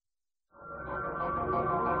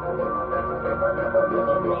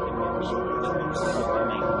musical,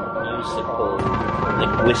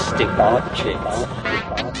 linguistic objects,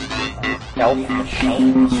 elf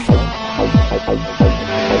machines.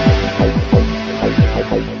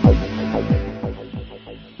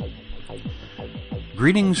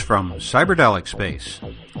 Greetings from Psychedelic Space.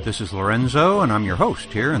 This is Lorenzo, and I'm your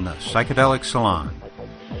host here in the Psychedelic Salon.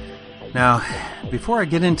 Now, before I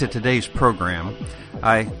get into today's program,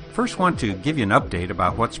 I first want to give you an update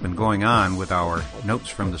about what's been going on with our Notes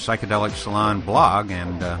from the Psychedelic Salon blog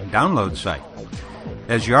and download site.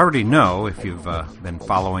 As you already know, if you've been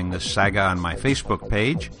following this saga on my Facebook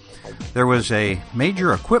page, there was a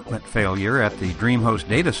major equipment failure at the DreamHost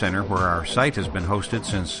data center where our site has been hosted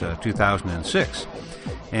since 2006.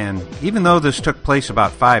 And even though this took place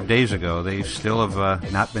about 5 days ago, they still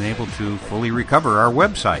have not been able to fully recover our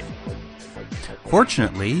website.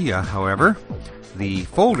 Fortunately, however, the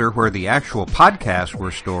folder where the actual podcasts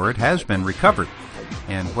were stored has been recovered.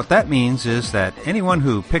 And what that means is that anyone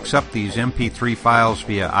who picks up these MP3 files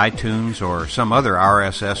via iTunes or some other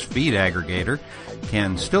RSS feed aggregator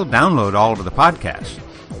can still download all of the podcasts.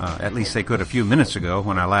 At least they could a few minutes ago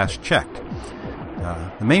when I last checked.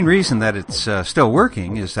 The main reason that it's still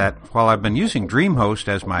working is that while I've been using DreamHost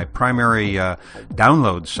as my primary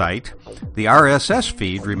download site, the RSS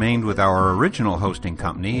feed remained with our original hosting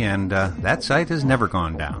company, and that site has never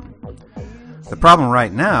gone down. The problem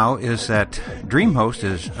right now is that DreamHost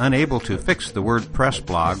is unable to fix the WordPress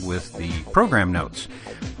blog with the program notes,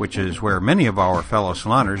 which is where many of our fellow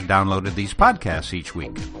saloners downloaded these podcasts each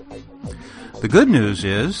week. The good news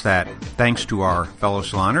is that thanks to our fellow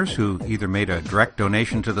saloners who either made a direct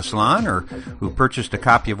donation to the salon or who purchased a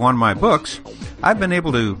copy of one of my books, I've been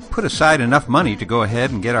able to put aside enough money to go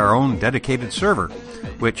ahead and get our own dedicated server,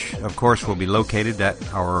 which of course will be located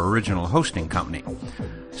at our original hosting company.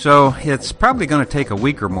 So it's probably going to take a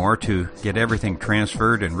week or more to get everything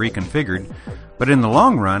transferred and reconfigured, but in the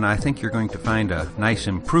long run I think you're going to find a nice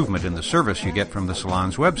improvement in the service you get from the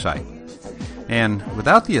salon's website. And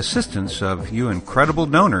without the assistance of you incredible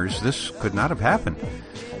donors, this could not have happened.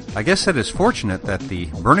 I guess it is fortunate that the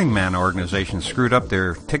Burning Man organization screwed up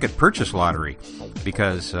their ticket purchase lottery,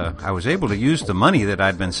 because I was able to use the money that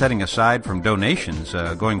I'd been setting aside from donations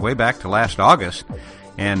going way back to last August,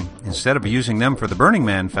 and instead of using them for the Burning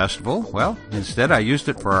Man Festival, well, instead I used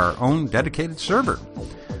it for our own dedicated server.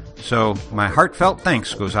 So my heartfelt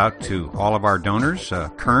thanks goes out to all of our donors,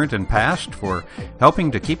 current and past, for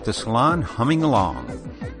helping to keep the salon humming along.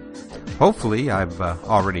 Hopefully I've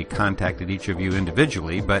already contacted each of you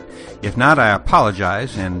individually, but if not, I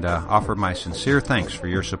apologize and offer my sincere thanks for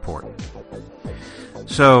your support.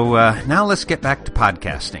 So now let's get back to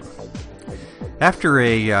podcasting. After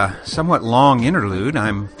a somewhat long interlude,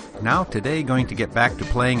 I'm now today going to get back to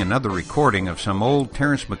playing another recording of some old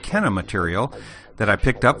Terence McKenna material that I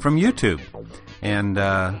picked up from YouTube. And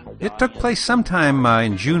it took place sometime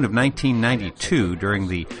in June of 1992 during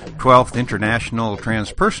the 12th International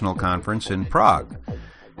Transpersonal Conference in Prague.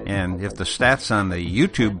 And if the stats on the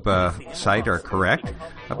YouTube site are correct,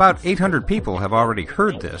 about 800 people have already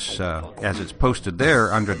heard this, as it's posted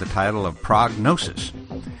there under the title of Prognosis.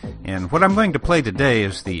 And what I'm going to play today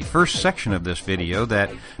is the first section of this video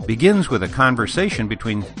that begins with a conversation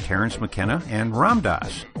between Terence McKenna and Ram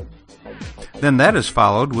Dass. Then that is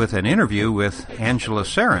followed with an interview with Angela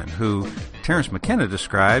Sarin, who Terence McKenna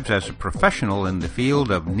describes as a professional in the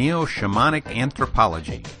field of neo-shamanic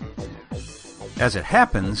anthropology. As it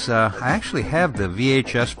happens, I actually have the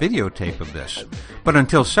VHS videotape of this, but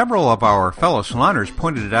until several of our fellow saloners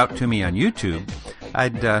pointed it out to me on YouTube,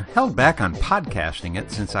 I'd held back on podcasting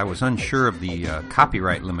it since I was unsure of the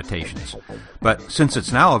copyright limitations. But since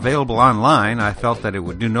it's now available online, I felt that it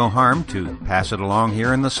would do no harm to pass it along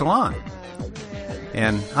here in the salon.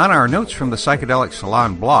 And on our Notes from the Psychedelic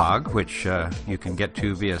Salon blog, which you can get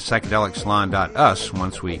to via psychedelicsalon.us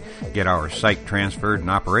once we get our site transferred and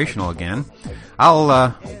operational again,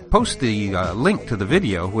 I'll post the link to the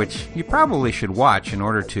video, which you probably should watch in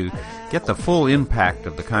order to get the full impact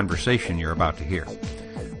of the conversation you're about to hear.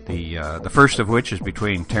 The first of which is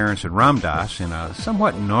between Terence and Ram Dass in a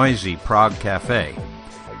somewhat noisy Prague cafe.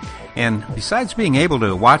 And besides being able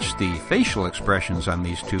to watch the facial expressions on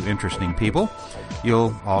these two interesting people,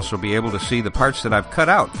 you'll also be able to see the parts that I've cut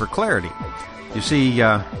out for clarity. You see,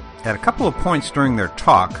 at a couple of points during their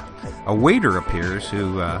talk, a waiter appears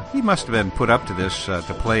who, he must have been put up to this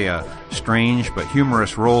to play a strange but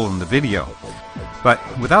humorous role in the video. But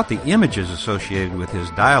without the images associated with his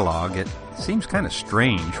dialogue, it seems kind of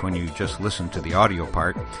strange when you just listen to the audio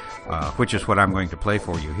part, which is what I'm going to play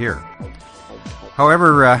for you here.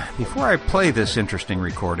 However, before I play this interesting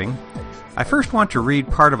recording, I first want to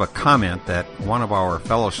read part of a comment that one of our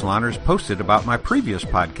fellow saloners posted about my previous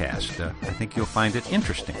podcast. I think you'll find it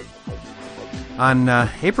interesting. On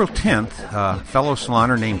April 10th, a fellow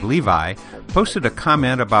saloner named Levi posted a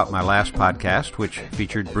comment about my last podcast, which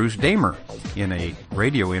featured Bruce Damer in a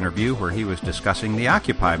radio interview where he was discussing the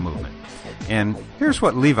Occupy movement. And here's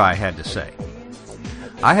what Levi had to say.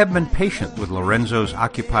 I have been patient with Lorenzo's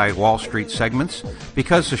Occupy Wall Street segments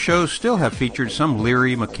because the shows still have featured some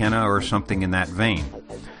Leary, McKenna, or something in that vein.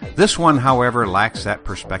 This one, however, lacks that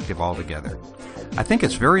perspective altogether. I think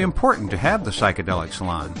it's very important to have the Psychedelic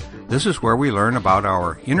Salon. This is where we learn about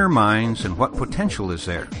our inner minds and what potential is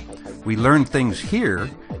there. We learn things here,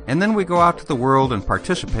 and then we go out to the world and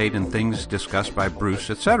participate in things discussed by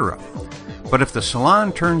Bruce, etc. But if the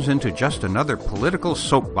salon turns into just another political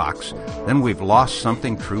soapbox, then we've lost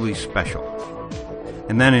something truly special.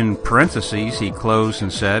 And then in parentheses he closed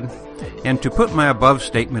and said, and to put my above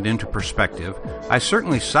statement into perspective, I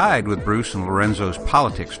certainly side with Bruce and Lorenzo's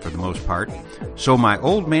politics for the most part, so my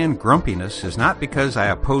old man grumpiness is not because I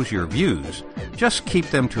oppose your views, just keep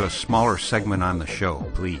them to a smaller segment on the show,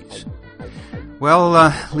 please.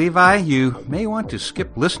 Well, Levi, you may want to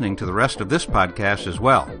skip listening to the rest of this podcast as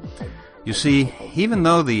well. You see, even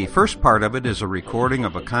though the first part of it is a recording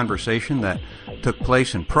of a conversation that took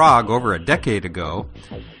place in Prague over a decade ago,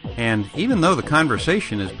 and even though the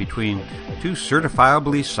conversation is between two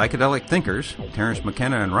certifiably psychedelic thinkers, Terence,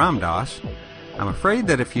 McKenna, and Ram Dass, I'm afraid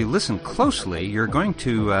that if you listen closely, you're going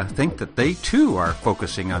to think that they too are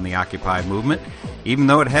focusing on the Occupy movement, even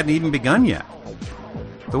though it hadn't even begun yet.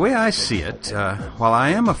 The way I see it, while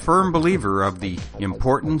I am a firm believer of the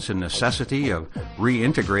importance and necessity of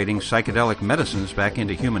reintegrating psychedelic medicines back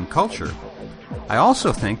into human culture, I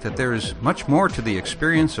also think that there is much more to the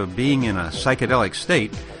experience of being in a psychedelic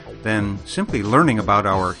state than simply learning about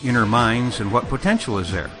our inner minds and what potential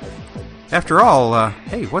is there. After all,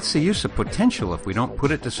 hey, what's the use of potential if we don't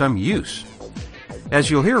put it to some use? As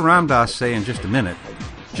you'll hear Ram Dass say in just a minute,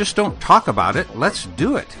 just don't talk about it, let's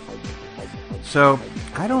do it. So,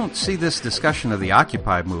 I don't see this discussion of the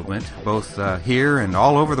Occupy movement, both here and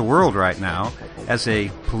all over the world right now, as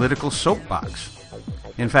a political soapbox.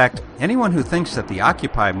 In fact, anyone who thinks that the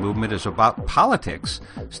Occupy movement is about politics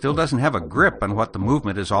still doesn't have a grip on what the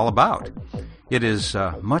movement is all about. It is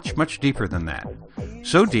much, much deeper than that.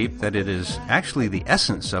 So deep that it is actually the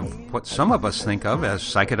essence of what some of us think of as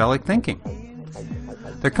psychedelic thinking.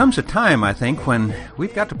 There comes a time, I think, when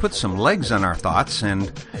we've got to put some legs on our thoughts, and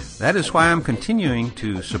that is why I'm continuing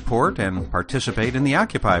to support and participate in the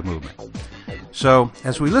Occupy movement. So,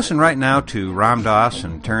 as we listen right now to Ram Dass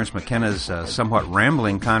and Terence McKenna's somewhat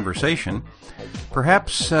rambling conversation,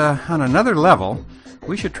 perhaps on another level,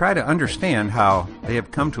 we should try to understand how they have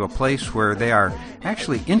come to a place where they are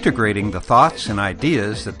actually integrating the thoughts and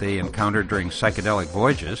ideas that they encountered during psychedelic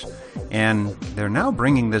voyages, and they're now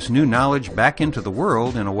bringing this new knowledge back into the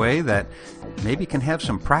world in a way that maybe can have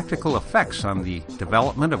some practical effects on the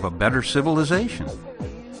development of a better civilization.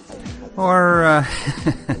 Or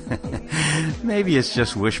maybe it's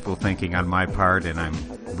just wishful thinking on my part and I'm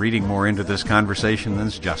reading more into this conversation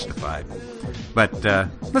than's justified. But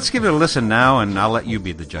let's give it a listen now, and I'll let you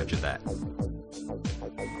be the judge of that.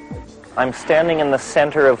 I'm standing in the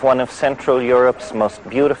center of one of Central Europe's most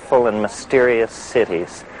beautiful and mysterious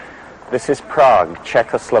cities. This is Prague,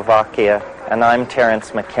 Czechoslovakia, and I'm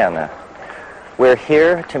Terence McKenna. We're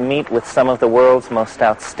here to meet with some of the world's most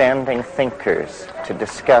outstanding thinkers to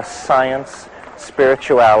discuss science,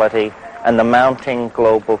 spirituality, and the mounting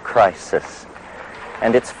global crisis.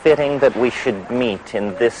 And it's fitting that we should meet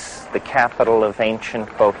in this, the capital of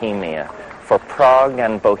ancient Bohemia, for Prague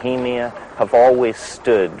and Bohemia have always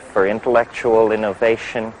stood for intellectual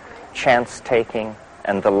innovation, chance-taking,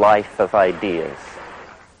 and the life of ideas.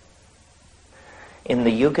 In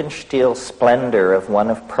the Jugendstil splendor of one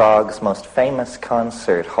of Prague's most famous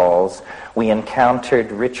concert halls, we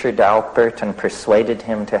encountered Richard Alpert and persuaded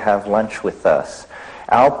him to have lunch with us.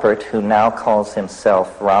 Alpert, who now calls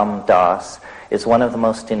himself Ram Dass, is one of the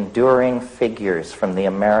most enduring figures from the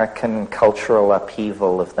American cultural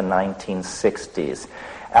upheaval of the 1960s.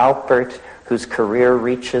 Alpert, whose career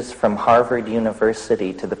reaches from Harvard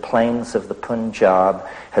University to the plains of the Punjab,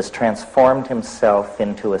 has transformed himself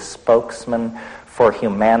into a spokesman for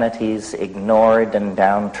humanity's ignored and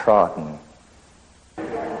downtrodden.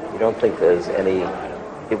 You don't think there's any...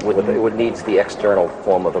 It would needs the external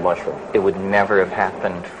form of the mushroom. It would never have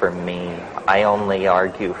happened for me. I only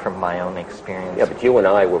argue from my own experience. Yeah, but you and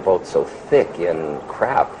I were both so thick in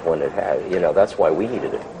crap when it had, that's why we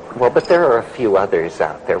needed it. Well, but there are a few others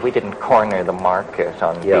out there. We didn't corner the market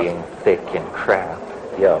on being thick and crap.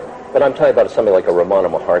 Yeah. But I'm talking about somebody like a Ramana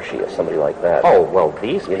Maharshi or somebody like that. Oh, well,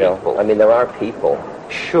 these people. I mean, there are people.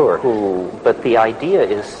 Sure. But the idea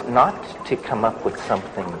is not to come up with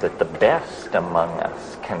something that the best among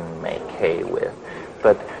us can make hay with,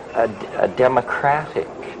 but a democratic,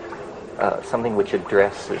 something which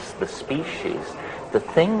addresses the species. The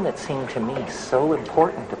thing that seemed to me so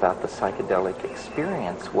important about the psychedelic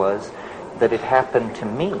experience was that it happened to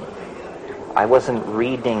me. I wasn't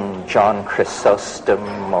reading John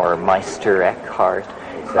Chrysostom or Meister Eckhart.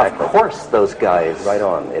 Exactly. Of course, those guys. Right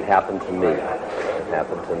on. It happened to me. It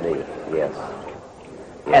happened to me. Yes.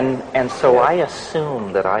 And so I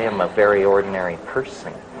assume that I am a very ordinary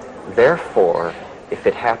person. Therefore, if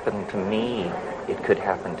it happened to me, it could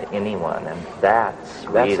happen to anyone, and that's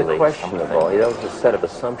really questionable. something. There's a set of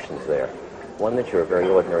assumptions there. One, that you're a very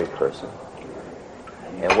ordinary person,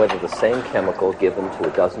 and whether the same chemical given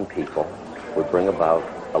to a dozen people would bring about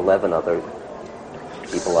 11 other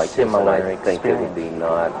people like Similar this, and I think it would be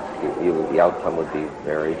the outcome would be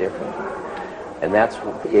very different. And that's,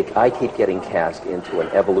 I keep getting cast into an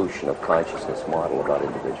evolution of consciousness model about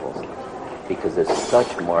individuals, because there's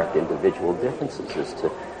such marked individual differences as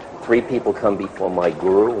to 3 people come before my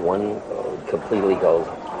guru, one completely goes,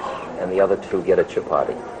 and the other 2 get a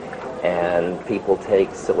chapati. And people take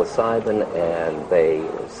psilocybin,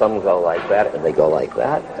 and some go like that, and they go like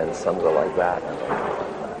that, and some go like that.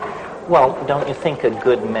 Well, don't you think a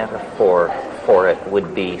good metaphor for it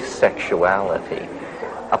would be sexuality?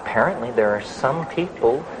 Apparently there are some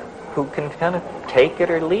people who can kind of take it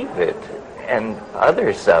or leave it, and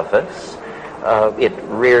others of us, it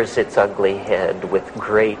rears its ugly head with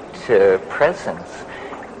great presence.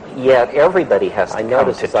 Yet everybody has to come to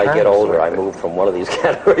terms with it. I notice as I get older, I move from one of these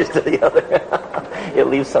categories to the other. It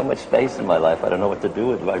leaves so much space in my life. I don't know what to do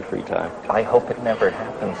with my free time. I hope it never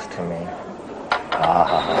happens to me.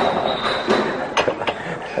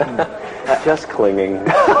 Just clinging.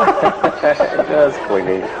 Just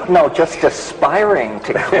clinging. No, just aspiring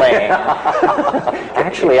to cling.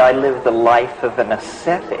 Actually, I live the life of an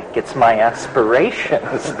ascetic. It's my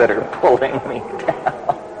aspirations that are pulling me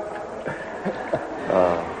down.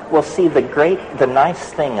 Well, see, the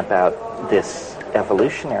nice thing about this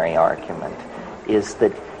evolutionary argument is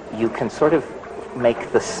that you can sort of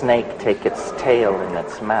make the snake take its tail in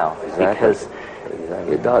its mouth. Exactly. Because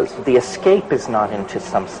it does. The escape is not into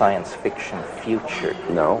some science fiction future.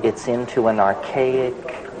 No. It's into an archaic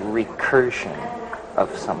recursion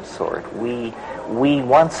of some sort. We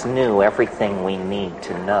once knew everything we need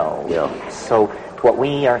to know. Yeah. So what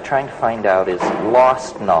we are trying to find out is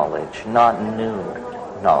lost knowledge, not new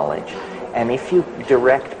knowledge. And if you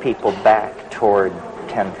direct people back toward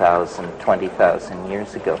 10,000, 20,000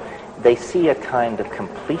 years ago, they see a kind of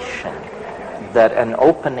completion that an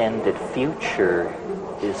open-ended future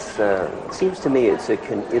is... It seems to me it's a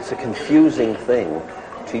confusing thing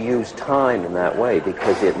to use time in that way,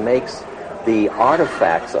 because it makes the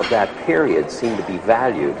artifacts of that period seem to be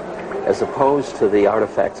valued as opposed to the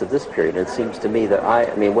artifacts of this period. And it seems to me that,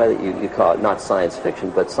 I mean, whether you call it not science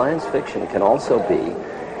fiction, but science fiction can also be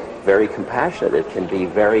very compassionate. It can be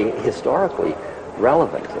very historically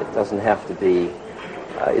relevant. It doesn't have to be...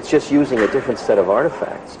 it's just using a different set of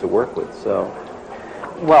artifacts to work with, so...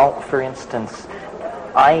 Well, for instance,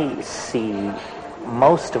 I see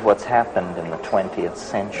most of what's happened in the 20th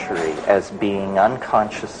century as being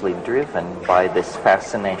unconsciously driven by this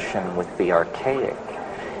fascination with the archaic.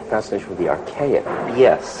 Fascination with the archaic?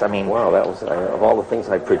 Yes, I mean... Wow, that was... of all the things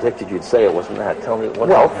I predicted you'd say, it wasn't that. Tell me what...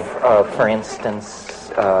 Well, for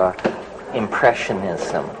instance,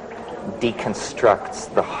 Impressionism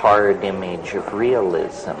deconstructs the hard image of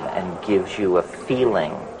realism and gives you a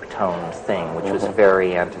feeling-toned thing, which was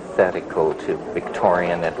very antithetical to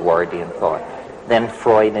Victorian Edwardian thought. Then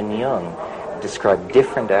Freud and Jung describe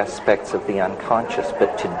different aspects of the unconscious,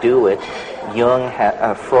 but to do it,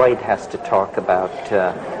 Freud has to talk about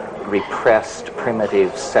repressed,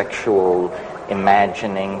 primitive sexual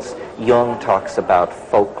imaginings. Jung talks about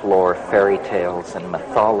folklore, fairy tales, and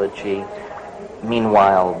mythology.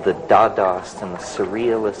 Meanwhile, the Dadaists and the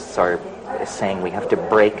Surrealists are saying we have to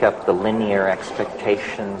break up the linear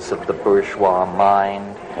expectations of the bourgeois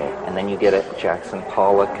mind. And then you get at Jackson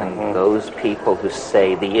Pollock and those people who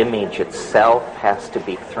say the image itself has to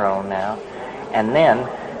be thrown out. And then,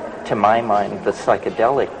 to my mind, the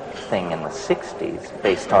psychedelic thing in the 60s,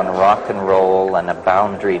 based on rock and roll and a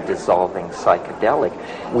boundary-dissolving psychedelic,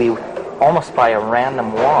 we, almost by a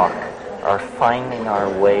random walk, are finding our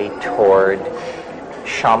way toward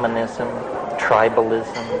shamanism,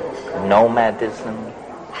 tribalism, nomadism,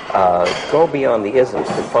 Go beyond the isms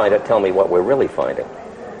to tell me what we're really finding.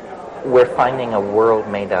 We're finding a world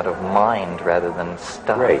made out of mind rather than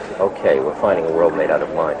stuff. Great. Okay, we're finding a world made out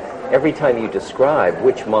of mind. Every time you describe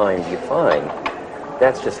which mind you find,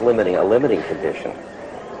 that's just a limiting condition.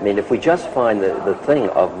 I mean, if we just find the thing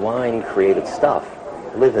of mind-created stuff,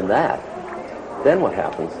 live in that, then what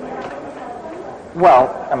happens? Well,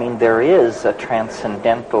 I mean, there is a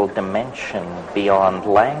transcendental dimension beyond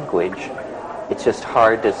language. It's just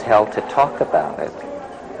hard as hell to talk about it.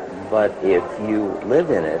 But if you live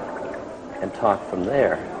in it and talk from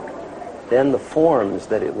there, then the forms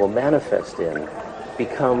that it will manifest in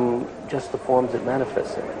become just the forms it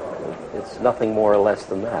manifests in. It's nothing more or less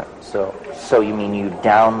than that. So you mean you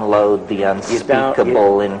download the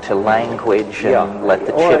unspeakable into language and let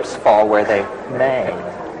the chips fall where they may?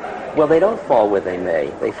 Well, they don't fall where they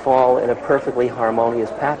may. They fall in a perfectly harmonious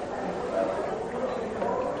pattern.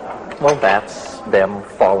 Well, that's them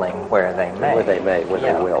falling where they may. Where they may, where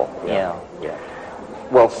they will. Yeah.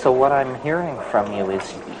 Well, so what I'm hearing from you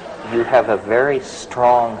is you have a very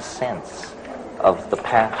strong sense of the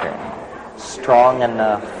pattern, strong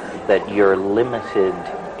enough that your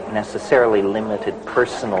necessarily limited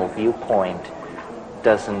personal viewpoint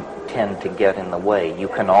doesn't tend to get in the way. You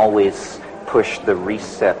can always push the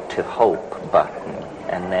reset to hope button,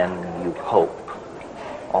 and then you hope,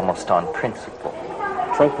 almost on principle.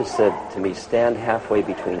 Trump has said to me, stand halfway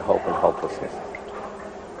between hope and hopelessness.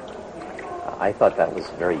 I thought that was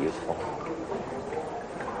very useful.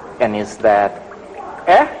 And is that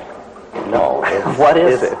No. What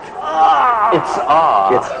is it? It's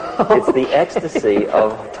It's the ecstasy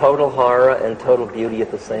of total horror and total beauty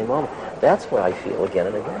at the same moment. That's what I feel again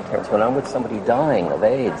and again, Terence. When I'm with somebody dying of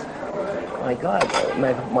AIDS, my God,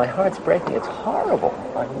 my heart's breaking. It's horrible.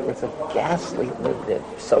 It's a ghastly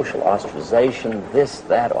social ostracization, this,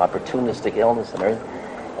 that, opportunistic illness and everything.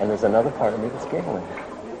 And there's another part of me that's giggling.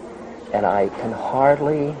 And I can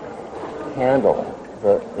hardly handle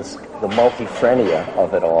the multiphrenia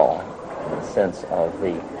of it all, in the sense of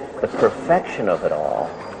the perfection of it all,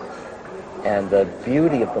 and the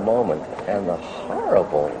beauty of the moment, and the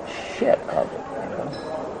horrible shit of it, you know?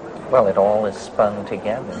 Well, it all is spun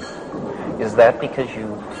together. Is that because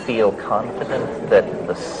you feel confident that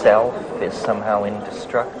the self is somehow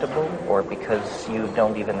indestructible, or because you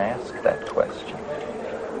don't even ask that question?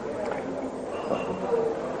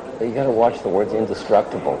 You got to watch the words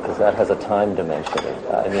indestructible, because that has a time dimension.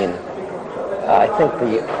 I mean, I think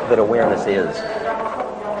that awareness is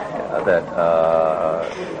that.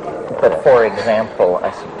 But for example,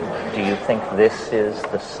 do you think this is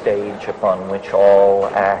the stage upon which all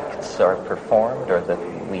acts are performed, or that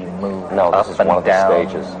we move up and one of the down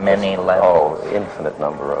stages. many levels?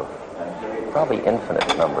 Oh, probably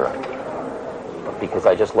infinite number. Because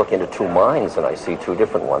I just look into two minds and I see two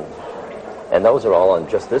different ones. And those are all on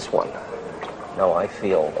just this one. No, I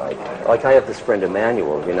feel like I have this friend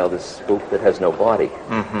Emmanuel, you know, this spook that has no body.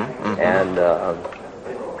 And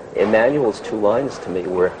Emmanuel's two lines to me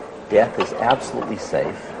were, death is absolutely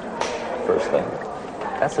safe, first thing.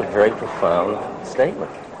 That's a very profound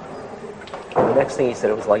statement. And the next thing he said,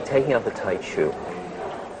 it was like taking out the tight shoe.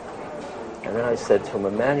 And then I said to him,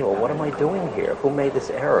 Emmanuel, what am I doing here? Who made this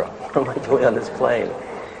error? What am I doing on this plane?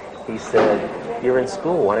 He said, you're in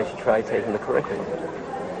school, why don't you try taking the curriculum?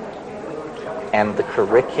 And the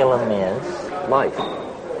curriculum is? Life.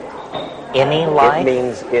 Any life?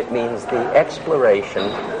 It means the exploration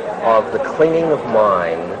of the clinging of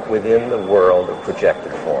mind within the world of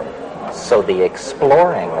projected form. So the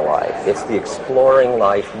exploring life. It's the exploring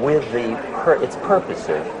life with it's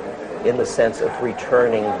purposive in the sense of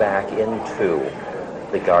returning back into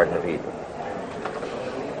the Garden of Eden.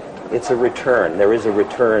 It's a return. There is a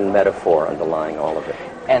return metaphor underlying all of it.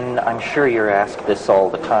 And I'm sure you're asked this all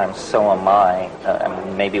the time, so am I.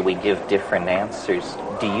 Maybe we give different answers.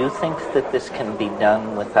 Do you think that this can be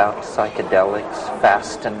done without psychedelics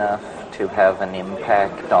fast enough to have an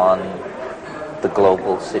impact on the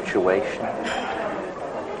global situation?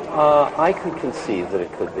 I could conceive that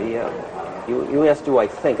it could be, yeah. You asked, do I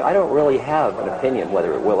think? I don't really have an opinion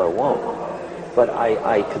whether it will or won't. But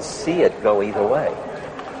I could see it go either way.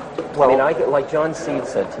 Well, I mean, like John Seed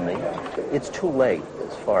said to me, it's too late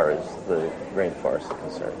as far as the rainforest is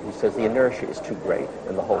concerned. He says the inertia is too great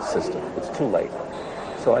in the whole system. It's too late.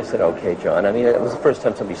 So I said, okay, John. I mean, it was the first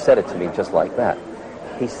time somebody said it to me just like that.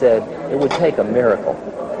 He said, it would take a miracle.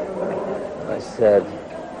 I said,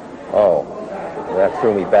 oh, that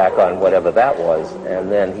threw me back on whatever that was. And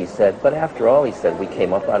then he said, but after all, he said, we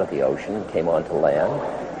came up out of the ocean and came onto land.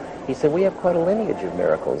 He said, we have quite a lineage of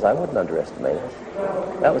miracles. I wouldn't underestimate it.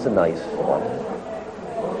 That was a nice one.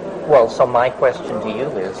 Well, so my question to you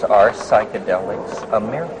is, are psychedelics a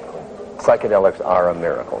miracle? Psychedelics are a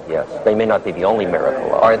miracle, yes. They may not be the only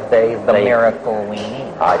miracle. Are they the miracle we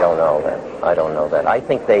need? I don't know that. I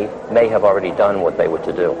think they may have already done what they were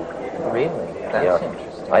to do. Really? That's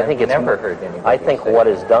interesting. I think I've never heard anybody I think say what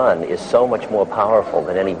is done is so much more powerful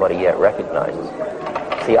than anybody yet recognizes.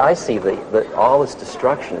 See, I see all this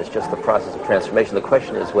destruction is just the process of transformation. The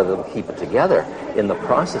question is whether they'll keep it together in the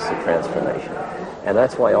process of transformation. And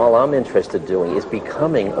that's why all I'm interested in doing is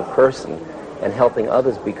becoming a person and helping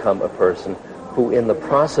others become a person who, in the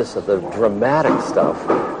process of the dramatic stuff,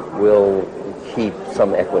 will keep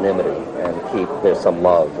some equanimity and there's some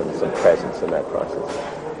love and some presence in that process.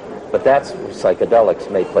 But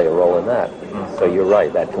psychedelics may play a role in that. Mm-hmm. So you're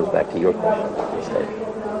right, that comes back to your question.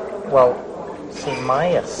 Well, see, my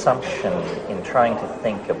assumption in trying to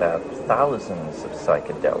think about thousands of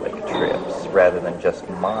psychedelic trips rather than just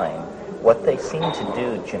mine, what they seem to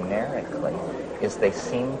do generically is they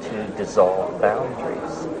seem to dissolve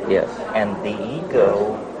boundaries. Yes. And the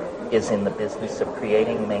ego is in the business of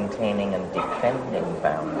creating, maintaining, and defending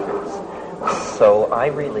boundaries. So I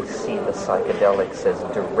really see the psychedelics as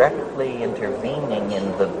directly intervening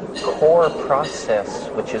in the core process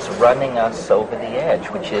which is running us over the edge,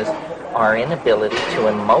 which is our inability to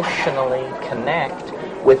emotionally connect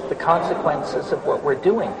with the consequences of what we're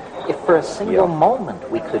doing. If for a single moment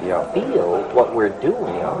we could feel what we're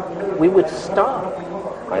doing, we would stop.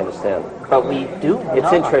 I understand. But we do not.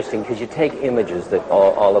 It's interesting because you take images that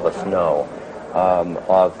all of us know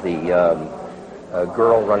of the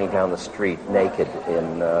girl running down the street naked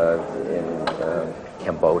in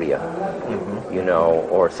Cambodia,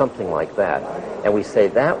 or something like that. And we say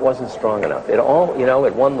that wasn't strong enough. It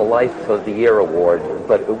won the Life of the Year award,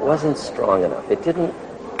 but it wasn't strong enough. It didn't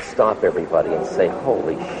stop everybody and say,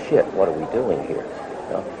 holy shit, what are we doing here?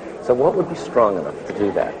 So what would be strong enough to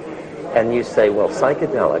do that? And you say, well,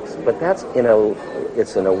 psychedelics, but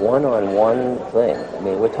it's in a one-on-one thing. I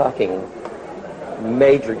mean, we're talking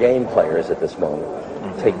major game players at this moment.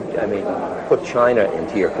 Put China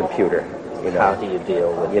into your computer. How do you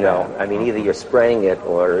deal with that? I mean, either you're spraying it,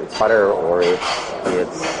 or it's butter, or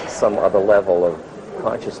it's some other level of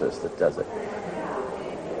consciousness that does it.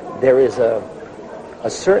 There is a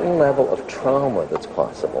certain level of trauma that's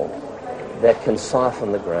possible that can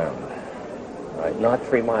soften the ground. Right? Not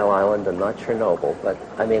 3 Mile Island and not Chernobyl, but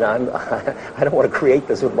I don't want to create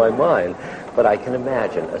this with my mind, but I can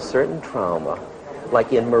imagine a certain trauma,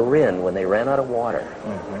 like in Marin when they ran out of water.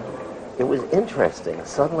 Mm-hmm. It was interesting.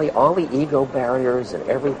 Suddenly all the ego barriers and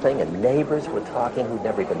everything, and neighbors were talking who'd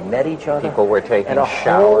never even met each other. People were taking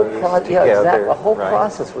showers together. A whole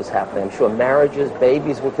process was happening. I'm sure marriages,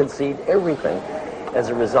 babies were conceived, everything as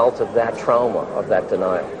a result of that trauma, of that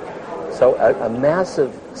denial. So a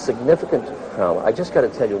massive, significant trauma. I just got to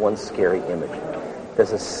tell you one scary image.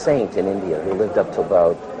 There's a saint in India who lived up to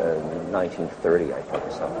about 1930, I think,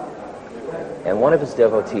 or something. And one of his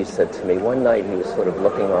devotees said to me, one night he was sort of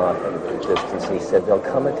looking off in the distance, and he said, there'll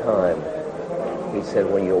come a time, he said,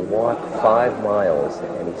 when you'll walk 5 miles,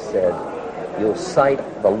 and he said, you'll sight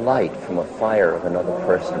the light from a fire of another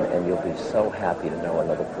person, and you'll be so happy to know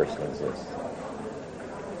another person exists.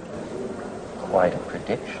 Quite a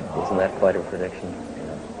prediction. Isn't that quite a prediction?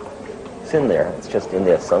 Yeah. It's in there. It's just in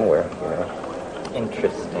there somewhere,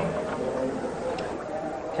 Interesting.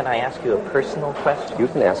 Can I ask you a personal question? You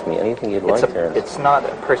can ask me anything you'd like, Terence. It's not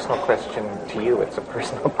a personal question to you. It's a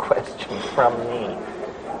personal question from me.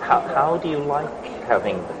 How do you like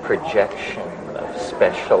having the projection of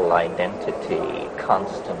special identity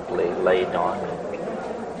constantly laid on you?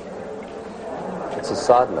 It's a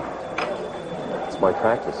sadhana. It's my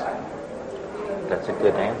practice. That's a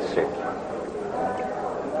good answer.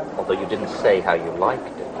 Although you didn't say how you liked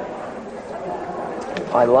it.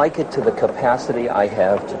 I like it to the capacity I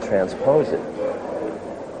have to transpose it.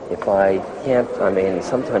 If I can't,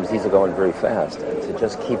 sometimes these are going very fast, and to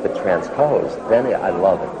just keep it transposed, then I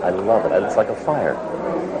love it. I love it. It's like a fire.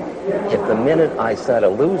 If the minute I start to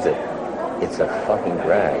lose it, it's a fucking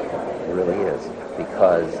drag. It really is.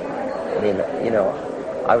 Because,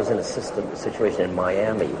 I was in a situation in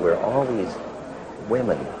Miami where all these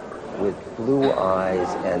women with blue eyes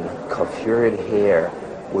and coiffured hair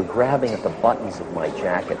were grabbing at the buttons of my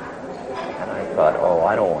jacket. And I thought,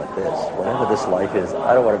 I don't want this. Whatever this life is,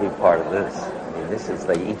 I don't want to be part of this.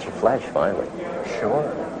 They eat your flesh, finally. Sure.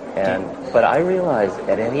 But I realized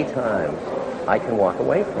at any time, I can walk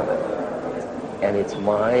away from it. And it's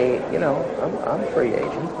my, I'm a free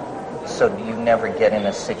agent. So do you never get in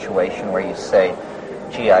a situation where you say,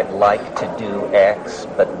 gee, I'd like to do X,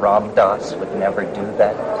 but Ram Dass would never do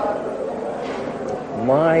that?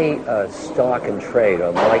 My stock and trade,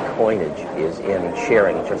 or my coinage, is in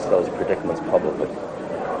sharing just those predicaments publicly.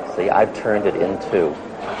 See, I've turned it into,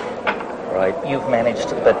 right? You've managed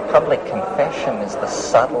to, but public confession is the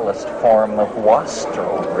subtlest form of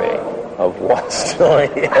wastrelry. Of wastrelry,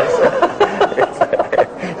 yes.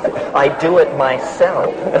 I do it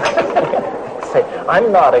myself. Say,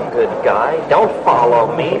 I'm not a good guy. Don't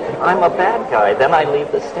follow me. I'm a bad guy. Then I leave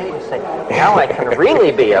the stage and say, now I can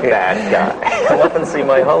really be a bad guy. Come up and see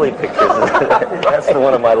my holy pictures. That's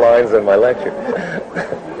one of my lines in my lecture.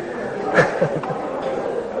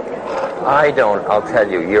 I'll tell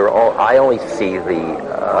you, I only see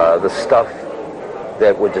the stuff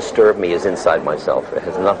that would disturb me is inside myself. It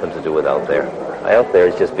has nothing to do with out there. Out there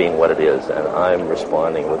is just being what it is, and I'm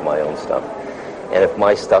responding with my own stuff. And if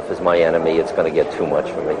my stuff is my enemy, it's going to get too much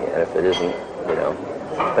for me. And if it isn't,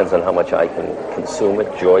 depends on how much I can consume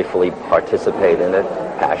it, joyfully participate in it,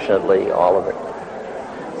 passionately, all of it.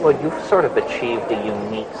 Well, you've sort of achieved a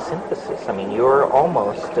unique synthesis. I mean, you're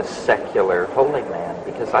almost a secular holy man,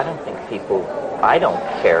 because I don't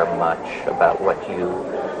care much about what you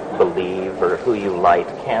believe or who you light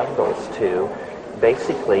candles to.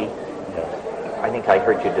 Basically, I think I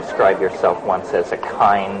heard you describe yourself once as a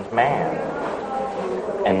kind man.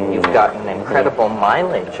 And you've gotten incredible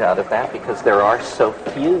mileage out of that because there are so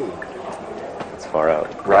few. It's far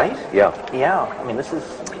out. Right? Yeah. Yeah. I mean, this is...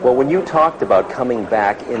 Well, when you talked about coming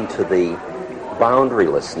back into the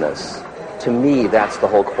boundarylessness, to me, that's the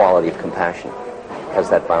whole quality of compassion. It has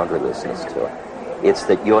that boundarylessness to it. It's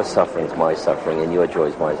that your suffering's my suffering, and your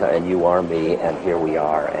joy's my suffering, and you are me, and here we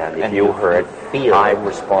are. And if you hurt, I'm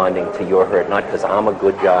responding to your hurt, not because I'm a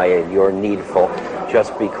good guy and you're needful,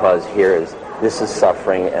 just because this is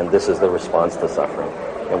suffering, and this is the response to suffering.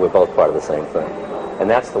 And we're both part of the same thing. And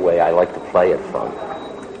that's the way I like to play it from.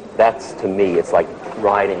 That's, to me, it's like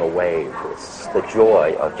riding a wave. It's the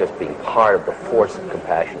joy of just being part of the force of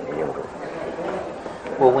compassion in the universe.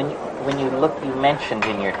 Well, when you look, you mentioned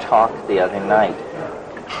in your talk the other night,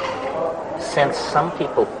 since some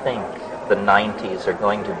people think the 90s are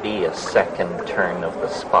going to be a second turn of the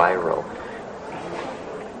spiral,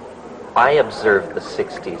 I observed the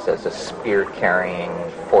 60s as a spear-carrying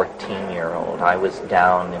 14-year-old. I was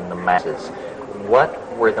down in the masses.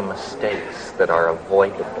 What were the mistakes that are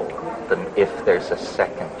avoidable if there's a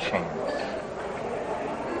second chance?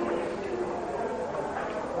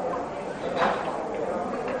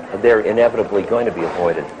 They're inevitably going to be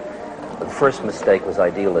avoided. The first mistake was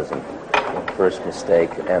idealism. The first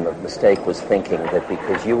mistake, and the mistake was thinking that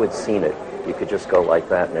because you had seen it, you could just go like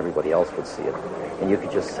that and everybody else would see it. And you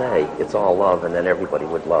could just say, it's all love, and then everybody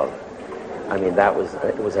would love. I mean,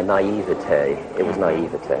 it was a naivete. It was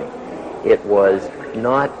naivete. It was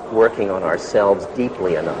not working on ourselves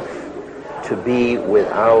deeply enough to be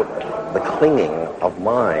without the clinging of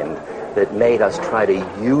mind that made us try to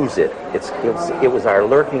use it. It was our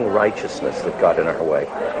lurking righteousness that got in our way.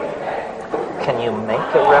 Can you make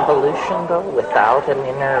a revolution, though, without an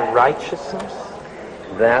inner righteousness?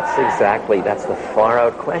 That's the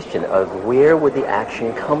far-out question of where would the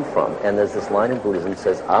action come from? And there's this line in Buddhism that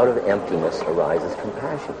says, out of emptiness arises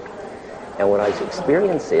compassion. And what I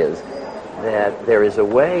experience is that there is a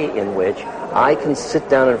way in which I can sit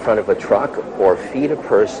down in front of a truck or feed a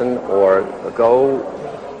person or go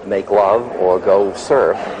make love or go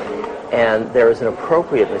surf, and there is an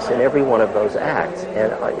appropriateness in every one of those acts.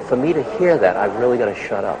 And for me to hear that, I've really got to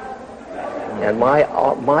shut up. And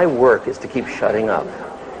my work is to keep shutting up,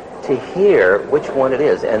 to hear which one it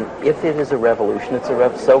is. And if it is a revolution,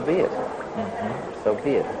 so be it. Mm-hmm. So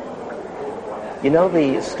be it. You know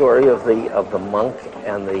the story of the monk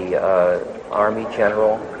and the army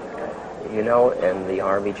general, and the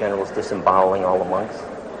army general's disemboweling all the monks?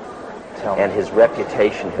 And his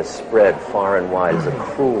reputation has spread far and wide as a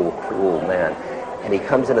cruel, cruel man. And he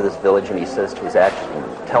comes into this village and he says to his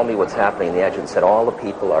adjutant, tell me what's happening. And the adjutant said, all the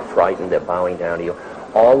people are frightened, they're bowing down to you.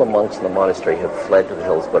 All the monks in the monastery have fled to the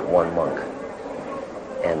hills but one monk.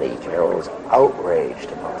 And the general was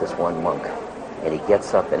outraged about this one monk. And he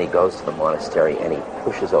gets up and he goes to the monastery and he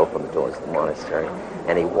pushes open the doors of the monastery.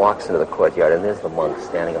 And he walks into the courtyard, and there's the monk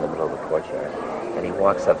standing in the middle of the courtyard. And he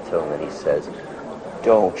walks up to him and he says,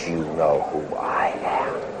 don't you know who I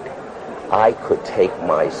am? I could take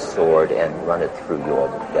my sword and run it through your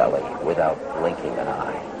belly without blinking an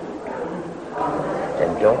eye.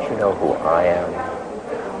 And don't you know who I am?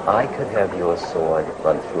 I could have your sword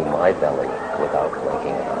run through my belly without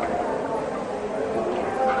blinking an eye.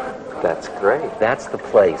 That's great. That's the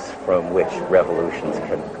place from which revolutions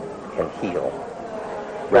can heal,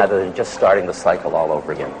 rather than just starting the cycle all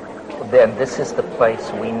over again. then this is the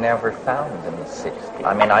place we never found in the 60s.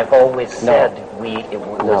 I mean, I've always said it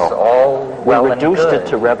was all well and good. We reduced it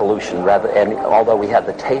to revolution, and although we had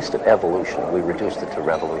the taste of evolution, we reduced it to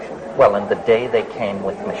revolution. Well, and the day they came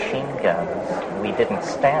with machine guns, we didn't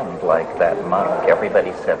stand like that monk.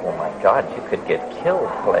 Everybody said, oh my God, you could get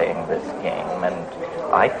killed playing this game. And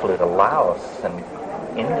I flew to Laos and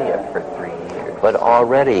India for 3 years. But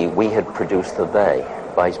already we had produced the they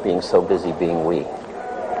by being so busy being we.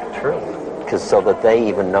 True. Because so that they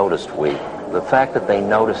even noticed we. The fact that they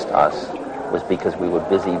noticed us was because we were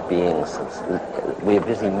busy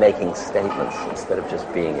making statements instead of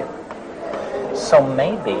just being it. So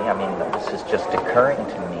maybe, I mean, this is just occurring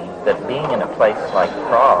to me, that being in a place like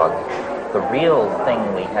Prague, the real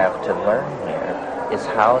thing we have to learn here is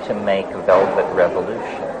how to make velvet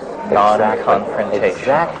revolutions, non-confrontational.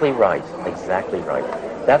 Exactly right. Exactly right.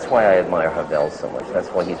 That's why I admire Havel so much. That's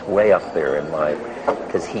why he's way up there in my,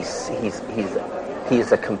 because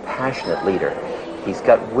he's a compassionate leader. He's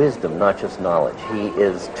got wisdom, not just knowledge. He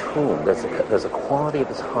is tuned. There's a quality of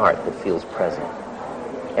his heart that feels present.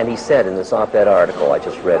 And he said in this op-ed article I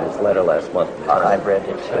just read, his letter last month. I read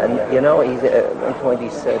it too. And you know, at one point he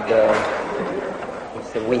said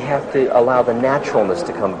we have to allow the naturalness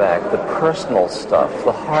to come back, the personal stuff,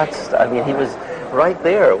 the heart stuff. I mean, he was right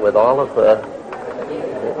there with all of the.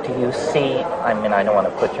 Do you see? I mean, I don't want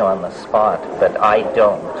to put you on the spot, but I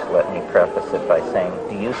don't. Let me preface it by saying,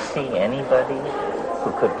 do you see anybody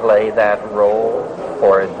who could play that role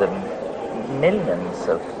for the millions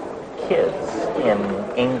of kids in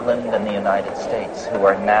England and the United States who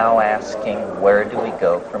are now asking, where do we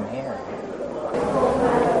go from here?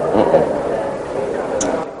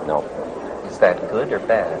 No. Is that good or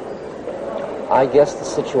bad? I guess the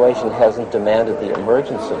situation hasn't demanded the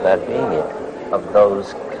emergence of that being it. Of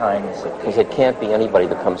those kinds of people. Because it can't be anybody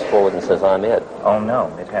that comes forward and says, I'm it. Oh no,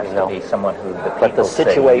 it has to be someone who the people But the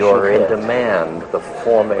situation say, can demand the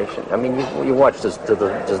formation. I mean, you watch, does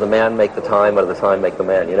the man make the time or the time make the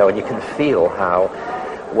man? You know, and you can feel how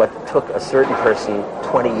what took a certain person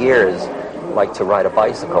 20 years, like to ride a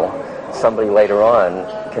bicycle, somebody later on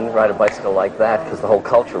can ride a bicycle like that because the whole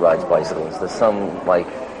culture rides bicycles. There's some, like,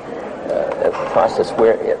 a process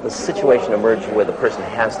where the situation emerges where the person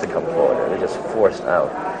has to come forward and they're just forced out.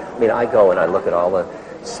 I mean, I go and I look at all the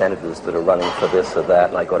senators that are running for this or that,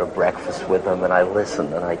 and I go to breakfast with them and I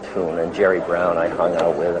listen and I tune. And Jerry Brown I hung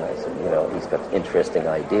out with, and I said, you know, he's got interesting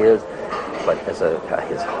ideas, but his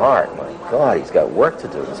heart, my God, he's got work to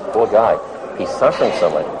do. This poor guy, he's suffering so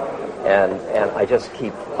much. And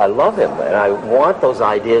I love him, and I want those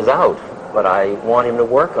ideas out, but I want him to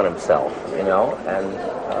work on himself, you know,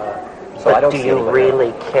 and so but I don't do you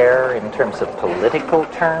really care in terms of political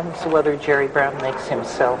terms whether Jerry Brown makes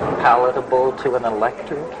himself palatable to an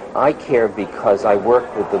electorate? I care because I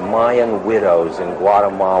work with the Mayan widows in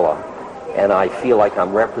Guatemala, and I feel like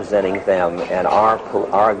I'm representing them, and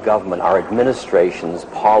our government, our administration's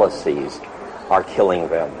policies are killing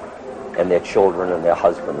them and their children and their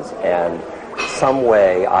husbands. And some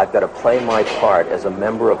way I've got to play my part as a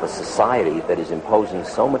member of a society that is imposing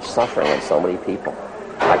so much suffering on so many people.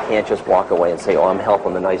 I can't just walk away and say, oh, I'm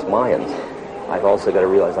helping the nice Mayans. I've also got to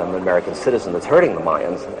realize I'm an American citizen that's hurting the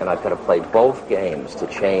Mayans, and I've got to play both games to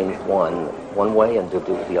change one way and to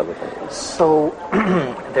do the other thing. So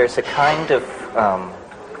there's a kind of,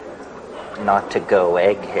 not to go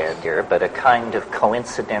egghead here, but a kind of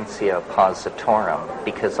coincidentia positorum,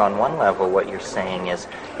 because on one level what you're saying is,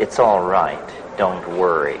 it's all right, don't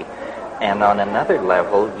worry. And on another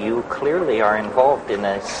level, you clearly are involved in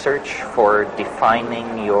a search for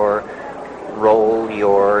defining your role,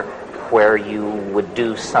 where you would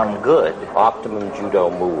do some good. Optimum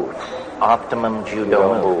judo move. Optimum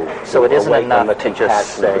judo move. So it isn't enough to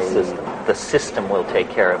just say the system will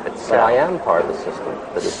take care of itself. But I am part of the system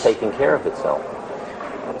that is taking care of itself.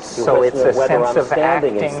 So it's a sense of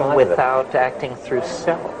acting without acting through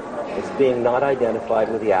self. It's being not identified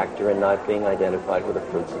with the actor and not being identified with the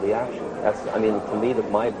fruits of the action. To me,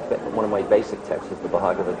 one of my basic texts is the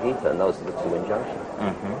Bhagavad Gita, and those are the two injunctions.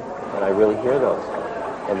 Mm-hmm. And I really hear those.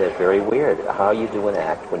 And they're very weird. How you do an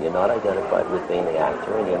act when you're not identified with being the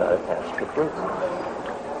actor and you're not attached to the fruits.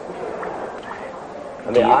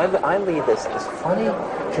 I mean, I lead this funny,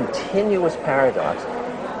 continuous paradox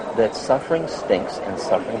that suffering stinks and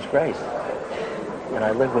suffering's grace. And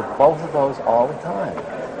I live with both of those all the time.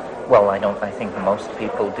 Well, I think most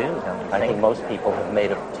people do. I think most people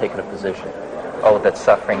have taken a position. Oh, that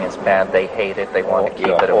suffering is bad, they hate it, they want to keep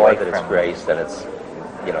it away from it. Or that it's grace, and it's,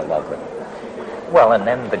 lovely. Well, and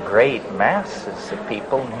then the great masses of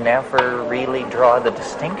people never really draw the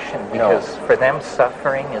distinction, because for them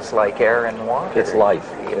suffering is like air and water. It's life.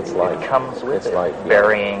 It's life. It comes with it's it. Life.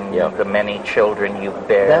 Burying the many children you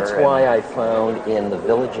bear. That's why I found in the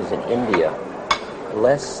villages in India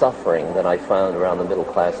less suffering than I found around the middle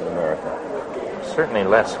class in America. Certainly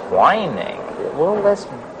less whining. Well, less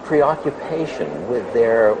preoccupation with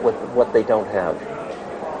what they don't have.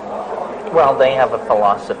 Well, they have a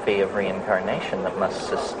philosophy of reincarnation that must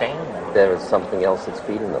sustain them. There is something else that's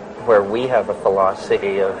feeding them. Where we have a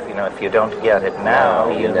philosophy of, if you don't get it now,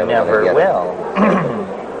 you never will.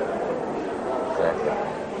 Exactly.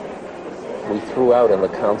 We threw out in the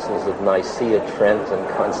councils of Nicaea, Trent, and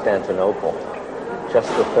Constantinople just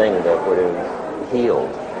the thing that would have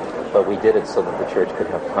healed, but we did it so that the church could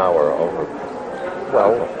have power over.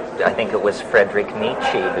 Well, I think it was Friedrich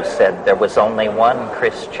Nietzsche who said there was only one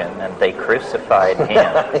Christian and they crucified him.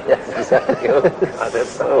 Yes, exactly. Oh, God, that's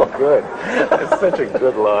so good. That's such a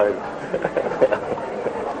good line.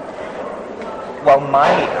 Well,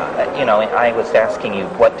 I was asking you,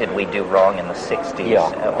 what did we do wrong in the 60s? Yeah,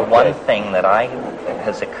 okay. One thing that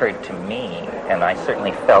has occurred to me, and I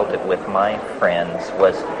certainly felt it with my friends,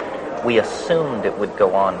 was we assumed it would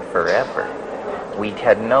go on forever. We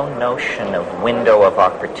had no notion of window of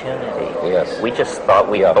opportunity. Yes. We just thought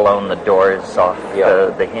we'd blown the doors off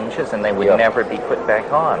the hinges and they would never be put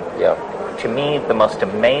back on. Yeah. To me, the most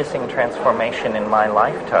amazing transformation in my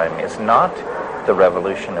lifetime is not the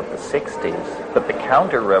revolution of the 60s, but the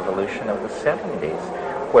counter-revolution of the 70s,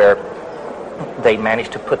 where they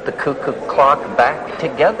managed to put the cuckoo clock back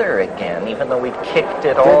together again, even though we'd kicked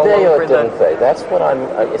it all over. Did they or didn't they? That's what I'm...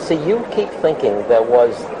 see, you keep thinking there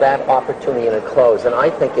was that opportunity and it closed, and I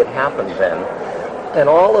think it happened then. And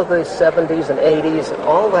all of the 70s and 80s,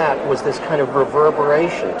 all that was this kind of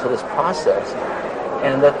reverberation to this process.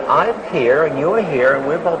 And that I'm here, and you're here, and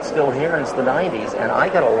we're both still here, and it's the 90s, and I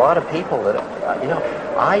got a lot of people that,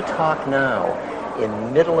 I talk now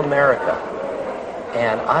in Middle America,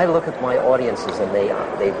 and I look at my audiences, and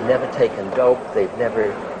they've never taken dope, they've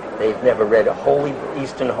never read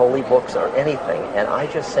Eastern holy books or anything, and I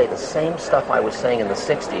just say the same stuff I was saying in the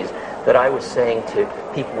 60s that I was saying to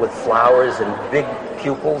people with flowers and big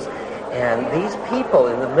pupils, and these people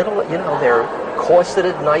in the middle, they're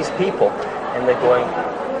corseted, nice people, and they're going,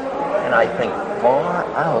 and I think, far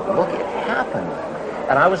out, look, it happened.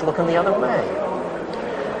 And I was looking the other way.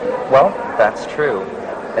 Well, that's true.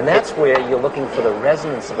 And that's where you're looking for the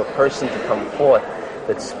resonance of a person to come forth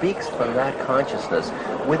that speaks from that consciousness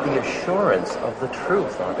with the assurance of the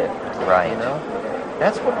truth of it. Right.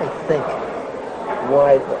 That's what I think,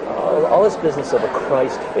 why all this business of a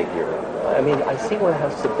Christ figure, I mean, I see how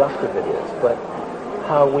seductive it is, but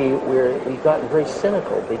how we've gotten very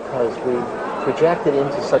cynical because we projected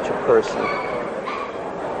into such a person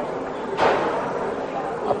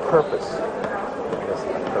a purpose.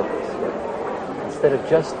 Instead of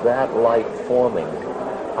just that light forming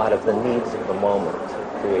out of the needs of the moment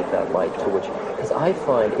to create that light to which, because I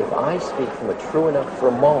find if I speak from a true enough, for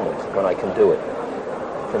a moment when I can do it,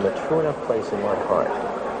 from a true enough place in my heart,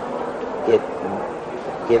 it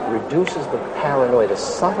reduces the paranoia, the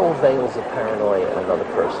subtle veils of paranoia in another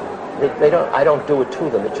person. I don't do it to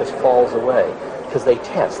them, it just falls away. Because they're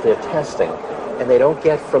testing, and they don't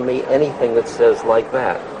get from me anything that says like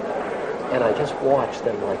that. And I just watch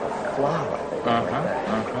them like a flower, like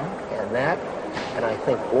that. And I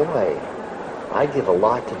think, boy, I give a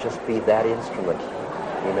lot to just be that instrument.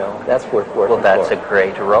 That's worth working for. Well, that's a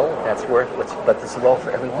great role. That's but it's a role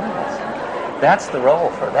for every one of us. That's the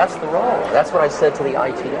role. That's what I said to the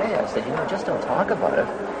ITA. I said, just don't talk about it.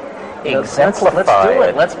 Exemplify let's do it.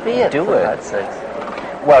 it. Let's be it. Do it.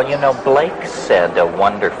 Well, Blake said a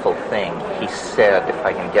wonderful thing. He said, if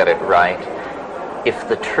I can get it right, if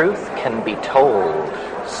the truth can be told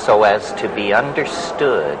so as to be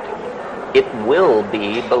understood, it will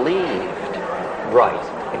be believed. Right.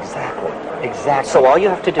 Exactly. So all you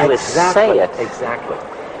have to do is say it. Exactly.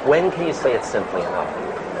 When can you say it simply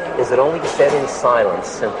enough? Is it only said in silence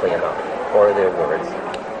simply enough? Or are there words?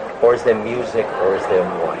 Or is there music? Or is there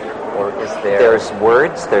what? Or is there... There's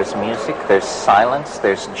words, there's music, there's silence,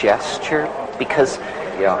 there's gesture, because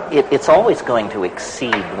it's always going to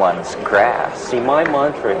exceed one's grasp. See, my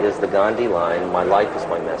mantra is the Gandhi line, my life is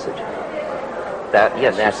my message.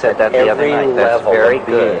 Yes, you said that the other night. That's very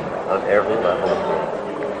good. Of every level of being.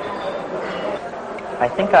 I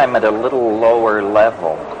think I'm at a little lower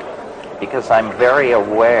level, because I'm very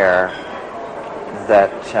aware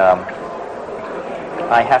that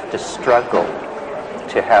I have to struggle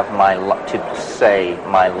to have to say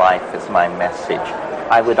my life is my message.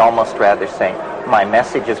 I would almost rather say my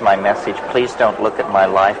message is my message. Please don't look at my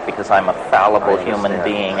life because I'm a fallible human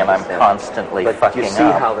being and I'm constantly fucking up. But you see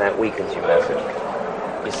how that weakens your message.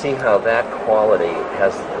 You see how that quality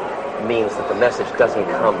means that the message doesn't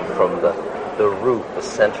come from the root, the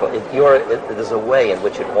central. There's a way in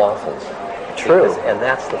which it waffles. True. And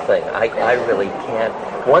that's the thing. I really can't.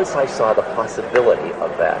 Once I saw the possibility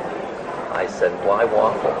of that, I said, why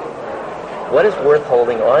waffle? What is worth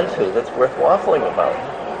holding on to that's worth waffling about?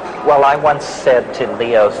 Well, I once said to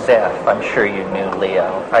Leo Zeff, I'm sure you knew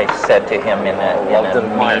Leo, I said to him in a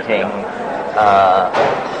meeting,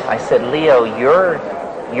 I said, Leo, you're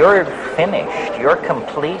finished, you're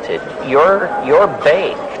completed, you're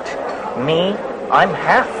baked. Me, I'm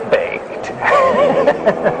half-baked.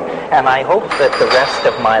 And I hope that the rest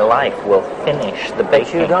of my life will finish the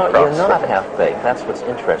baking process. You're not half-baked. That's what's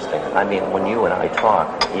interesting. I mean, when you and I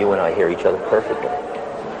talk, you and I hear each other perfectly.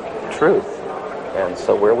 Truth. And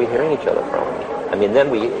so where are we hearing each other from? I mean, then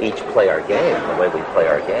we each play our game the way we play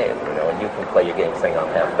our game, and you can play your game saying I'm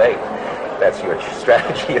half-baked. That's your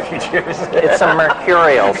strategy if you choose. It's a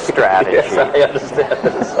mercurial strategy. Yes, I understand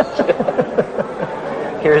that.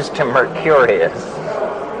 Here's to Mercurius.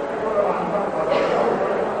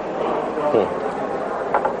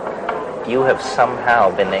 You have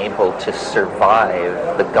somehow been able to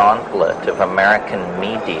survive the gauntlet of American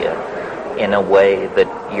media in a way that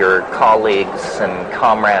your colleagues and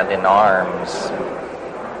comrade in arms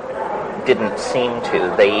didn't seem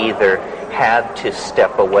to. They either had to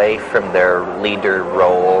step away from their leader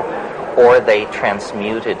role or they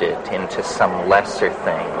transmuted it into some lesser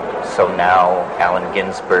thing. So now Allen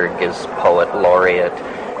Ginsberg is poet laureate,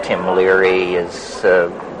 Tim Leary is,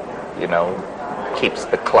 keeps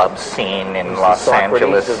the club scene in Los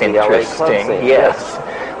Angeles interesting. Yes.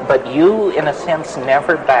 But you, in a sense,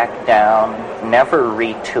 never backed down, never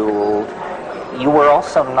retooled. You were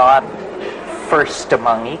also not first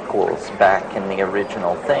among equals back in the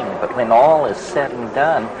original thing. But when all is said and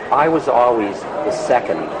done, I was always the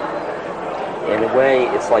second. In a way,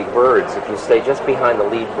 it's like birds. If you stay just behind the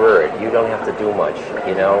lead bird, you don't have to do much.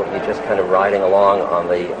 You're just kind of riding along on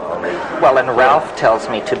the. Well, and Ralph tells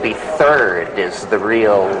me to be third is the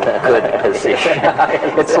real good position.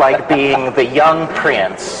 It's like being the young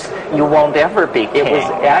prince. You won't ever be king.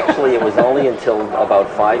 It was only until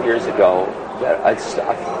about 5 years ago that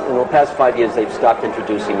in the past 5 years they've stopped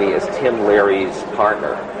introducing me as Tim Leary's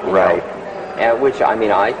partner. Right. And which, I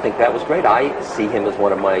mean, I think that was great. I see him as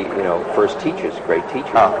one of my, first teachers, great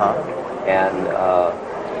teachers. And,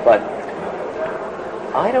 but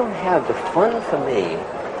I don't have the fun for me.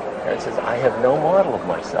 Terence says, I have no model of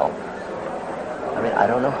myself. I mean, I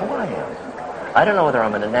don't know who I am. I don't know whether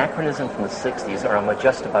I'm an anachronism from the 60s or I'm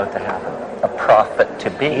just about to happen. A prophet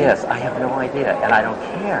to be. Yes, I have no idea. And I don't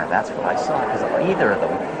care. That's what I saw. Because either of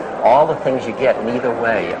them, all the things you get in either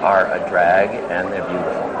way are a drag and they're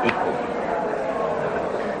beautiful, equally.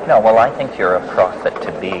 No, well, I think you're a prophet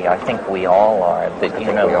to be. I think we all are.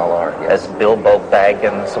 We all are, yes. As Bilbo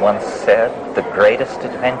Baggins once said, the greatest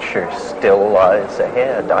adventure still lies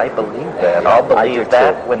ahead. I believe that. I'll believe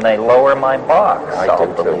that when they lower my box. I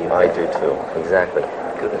do too. Exactly.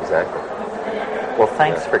 Good. Exactly. Well,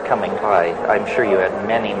 thanks for coming by. I'm sure you had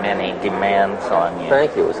many, many demands on you.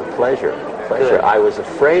 Thank you. It was a pleasure. Good. I was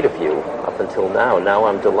afraid of you up until now. Now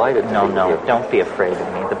I'm delighted to be with you. Don't be afraid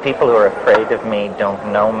of me. The people who are afraid of me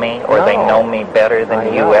don't know me, or they know me better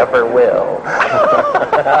than you ever will.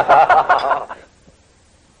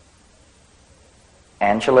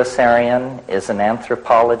 Angela Sarian is an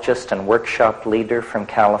anthropologist and workshop leader from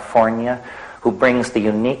California who brings the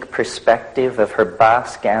unique perspective of her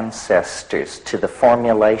Basque ancestors to the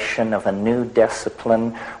formulation of a new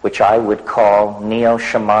discipline which I would call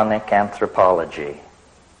neo-shamanic anthropology.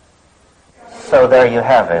 So there you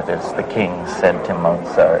have it, as the king said to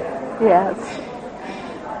Mozart. Yes.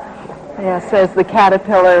 Yes, as the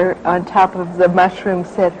caterpillar on top of the mushroom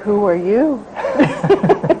said, "Who are you?"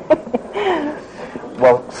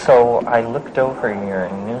 Well, so I looked over your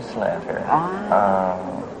newsletter.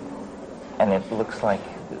 And it looks like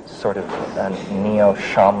sort of a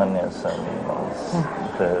neo-shamanism is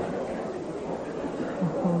the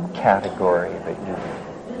category that you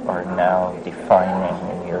are now defining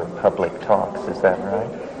in your public talks. Is that right?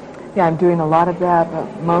 Yeah, I'm doing a lot of that, but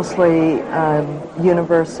mostly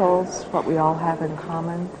universals, what we all have in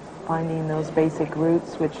common, finding those basic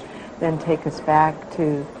roots, which then take us back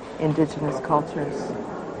to indigenous cultures.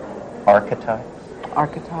 Archetypes?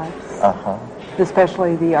 Archetypes.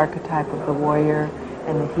 especially the archetype of the warrior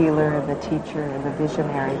and the healer and the teacher and the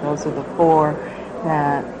visionary. Those are the four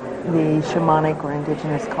that the shamanic or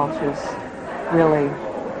indigenous cultures really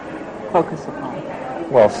focus upon.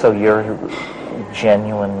 Well, so you're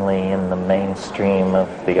genuinely in the mainstream of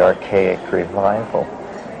the archaic revival.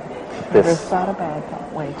 Never thought about it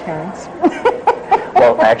that way, Terence.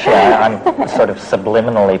 Well, actually, I'm sort of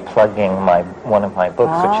subliminally plugging one of my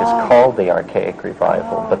books, which is called The Archaic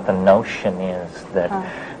Revival, but the notion is that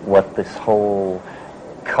what this whole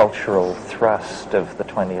cultural thrust of the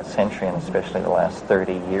 20th century, and especially the last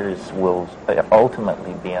 30 years, will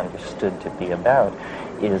ultimately be understood to be about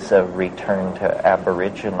is a return to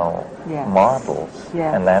Aboriginal models.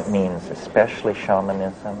 Yes. And that means especially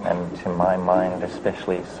shamanism, and to my mind,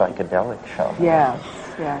 especially psychedelic shamanism.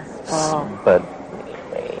 Yes. But,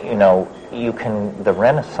 you know, the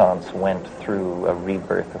Renaissance went through a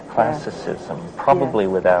rebirth of classicism, probably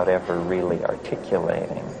without ever really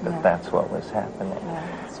articulating that that's what was happening.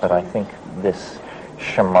 But I think this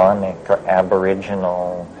shamanic or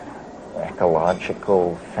Aboriginal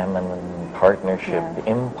ecological feminine partnership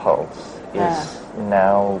impulse is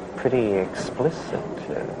now pretty explicit.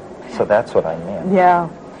 So that's what I meant. Yeah.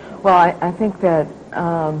 Well, I think that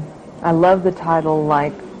I love the title,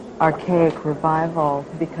 like Archaic Revival,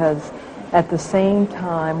 because at the same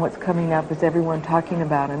time what's coming up is everyone talking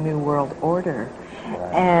about a new world order.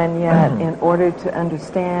 Right. And yet in order to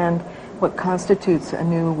understand what constitutes a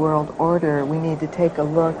new world order, we need to take a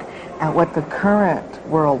look at what the current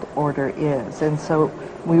world order is. And so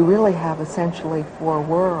we really have essentially four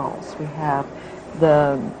worlds. We have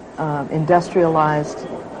the industrialized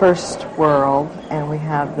first world, and we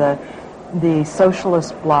have the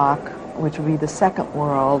socialist bloc, which would be the second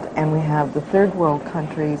world, and we have the third world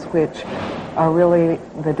countries, which are really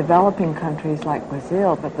the developing countries like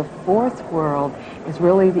Brazil. But the fourth world is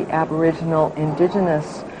really the Aboriginal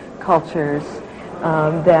indigenous cultures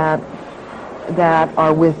that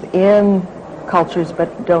are within cultures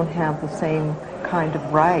but don't have the same kind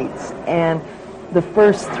of rights. And the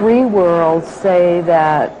first three worlds say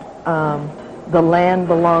that the land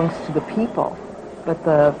belongs to the people, but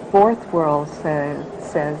the fourth world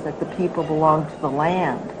says that the people belong to the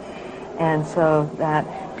land. And so that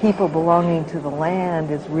people belonging to the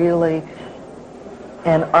land is really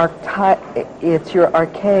it's your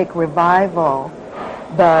archaic revival,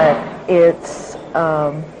 but it's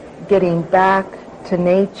getting back to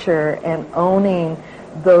nature and owning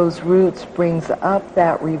those roots brings up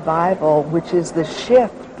that revival, which is the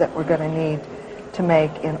shift that we're going to need to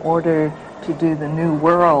make in order to do the new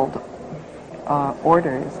world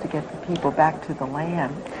order, is to get the people back to the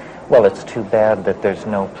land. Well, it's too bad that there's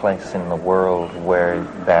no place in the world where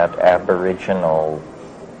that Aboriginal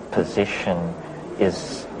position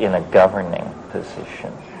is in a governing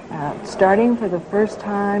position. Starting for the first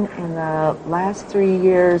time in the last 3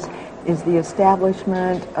 years is the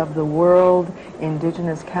establishment of the World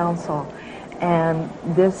Indigenous Council. And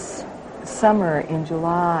this summer in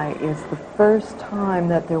July is the first time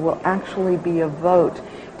that there will actually be a vote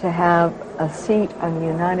to have a seat on the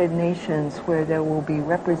United Nations where there will be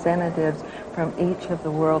representatives from each of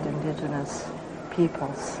the world indigenous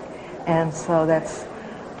peoples. And so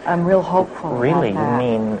I'm real hopeful. Really? About that.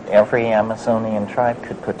 You mean every Amazonian tribe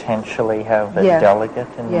could potentially have a delegate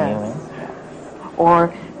in the UN?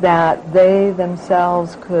 Or that they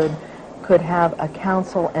themselves could have a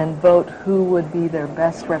council and vote who would be their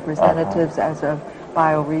best representatives as a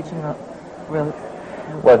bioregional.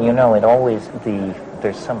 Well, you know,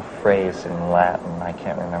 there's some phrase in Latin, I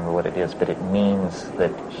can't remember what it is, but it means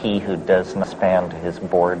that he who does not expand his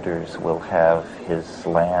borders will have his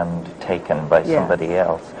land taken by somebody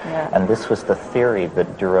else. Yeah. And this was the theory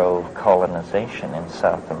that drove colonization in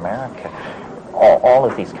South America. All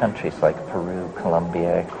of these countries like Peru,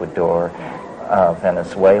 Colombia, Ecuador,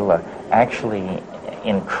 Venezuela actually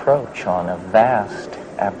encroach on a vast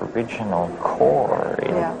Aboriginal core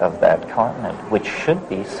of that continent, which should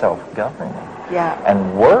be self-governing. Yeah.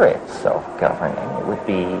 And were it self-governing, it would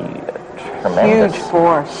be a tremendous...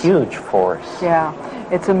 Huge force. Yeah.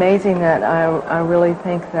 It's amazing that I really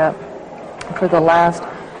think that for the last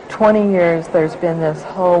 20 years there's been this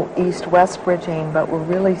whole east-west bridging, but we're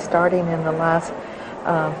really starting in the last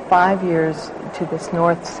 5 years to this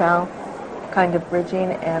north-south kind of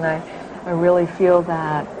bridging, and I really feel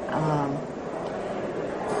that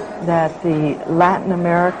that the Latin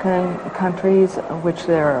American countries, which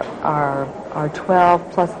there are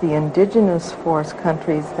 12, plus the indigenous force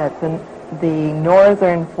countries, that the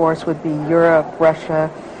northern force would be Europe,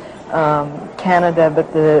 Russia, Canada,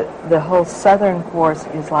 but the whole southern force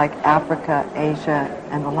is like Africa, Asia,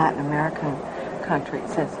 and the Latin American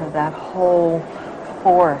countries. And so that whole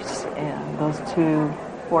force and those two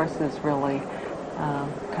forces really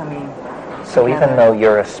coming So together. even though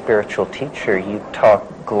you're a spiritual teacher, you talk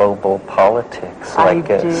global politics like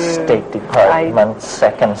I a do. State Department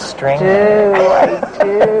second string. I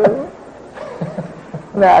do.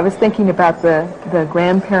 Well, I was thinking about the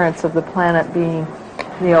grandparents of the planet being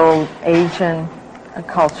the old Asian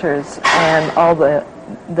cultures and all the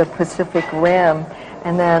Pacific Rim,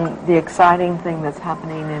 and then the exciting thing that's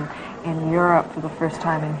happening in Europe for the first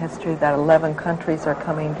time in history, that 11 countries are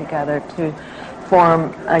coming together to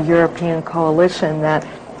form a European coalition that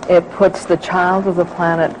it puts the child of the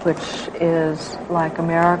planet, which is like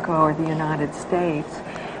America or the United States,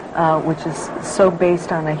 which is so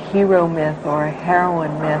based on a hero myth or a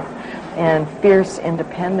heroine myth and fierce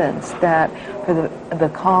independence, that for the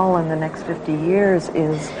call in the next 50 years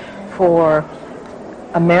is for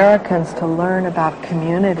Americans to learn about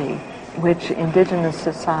community, which indigenous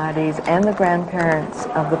societies and the grandparents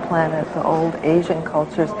of the planet, the old Asian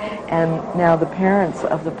cultures, and now the parents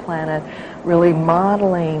of the planet, really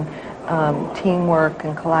modeling teamwork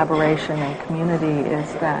and collaboration and community,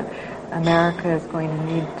 is that America is going to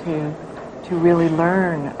need to really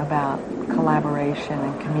learn about collaboration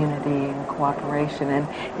and community and cooperation. And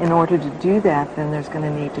in order to do that, then there's going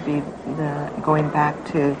to need to be going back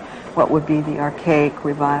to what would be the archaic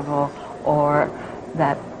revival, or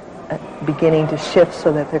that beginning to shift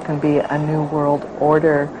so that there can be a new world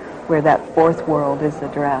order where that fourth world is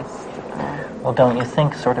addressed. Well, don't you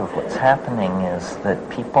think sort of what's happening is that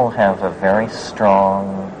people have a very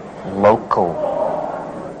strong local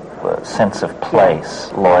sense of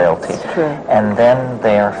place, loyalty, and then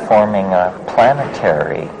they are forming a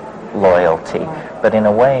planetary loyalty. Right. But in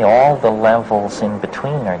a way, all the levels in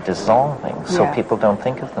between are dissolving. So people don't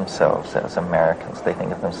think of themselves as Americans. They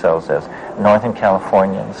think of themselves as Northern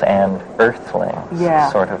Californians and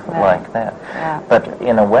Earthlings, sort of like that. Yeah. But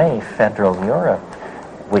in a way, federal Europe,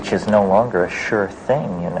 which is no longer a sure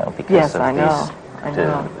thing, because of these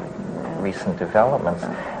recent developments,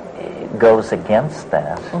 goes against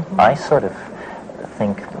that. Mm-hmm. I sort of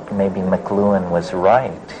think maybe McLuhan was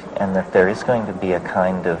right, and that there is going to be a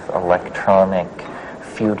kind of electronic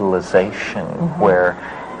feudalization where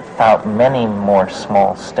many more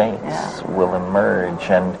small states will emerge,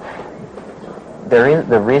 and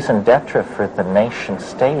the raison d'etre for the nation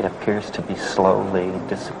state appears to be slowly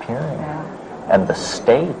disappearing. And the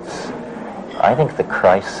states, I think the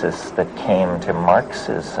crisis that came to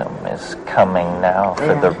Marxism is coming now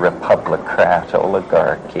for the republicrat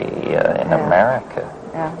oligarchy in America.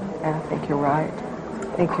 Yeah, I think you're right.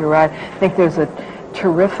 I think there's a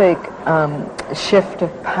terrific shift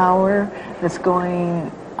of power that's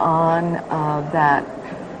going on that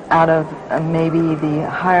out of maybe the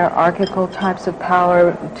hierarchical types of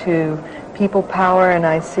power to people power, and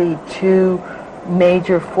I see two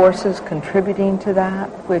major forces contributing to that,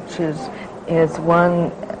 which is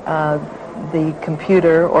one, the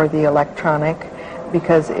computer or the electronic,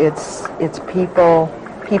 because it's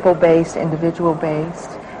people-based, individual-based,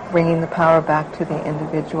 bringing the power back to the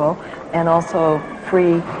individual, and also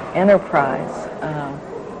free enterprise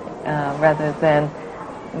rather than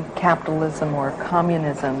capitalism or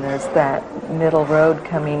communism. There's that middle road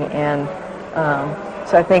coming in.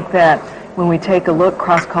 So I think that when we take a look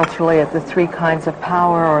cross-culturally at the three kinds of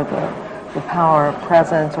power, or the power of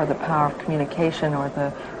presence, or the power of communication, or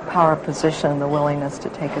the power of position, the willingness to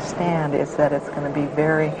take a stand, is that it's going to be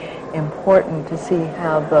very important to see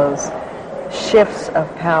how those shifts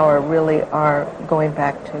of power really are going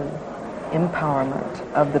back to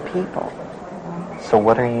empowerment of the people. So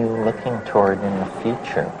what are you looking toward in the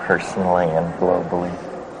future, personally and globally?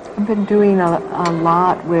 I've been doing a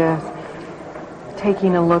lot with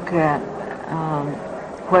taking a look at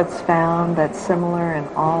what's found that's similar in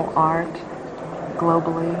all art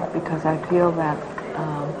globally, because I feel that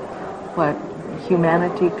what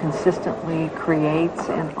humanity consistently creates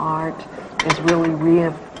in art is really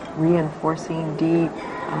reinforcing deep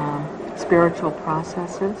spiritual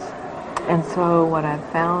processes. And so what I've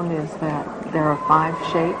found is that there are 5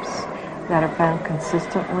 shapes that are found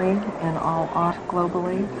consistently in all art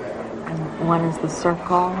globally. And one is the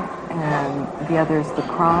circle, and the other is the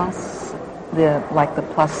cross, like the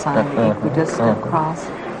plus sign, the equidistant cross,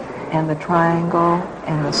 and the triangle,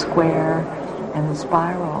 and the square, and the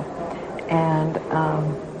spiral. And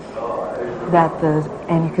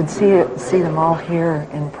and you can see them all here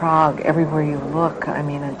in Prague, everywhere you look. I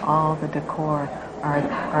mean, and all the decor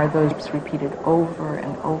are those repeated over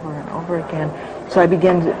and over and over again. So I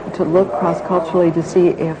began to look cross-culturally to see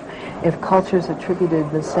if cultures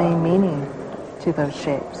attributed the same meaning to those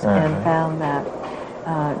shapes, and found that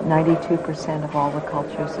 92% of all the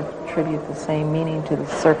cultures attribute the same meaning to the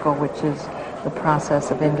circle, which is the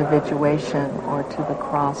process of individuation, or to the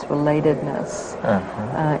cross, relatedness,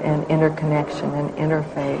 and interconnection and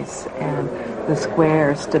interface, and the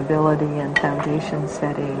square, stability and foundation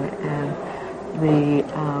setting, and the...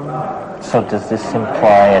 So does this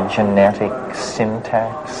imply a genetic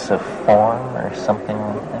syntax of form or something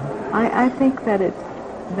like that? I think that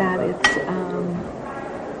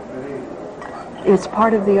it's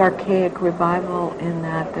part of the archaic revival, in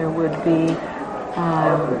that there would be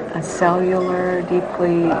a cellular,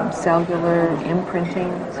 deeply cellular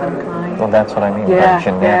imprinting of some kind. Well, that's what I mean by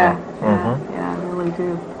genetic. Yeah, I really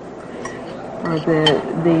do. Or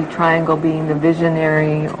the triangle being the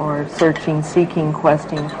visionary or searching, seeking,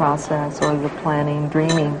 questing process, or the planning,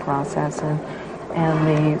 dreaming process, and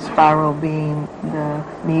the spiral being the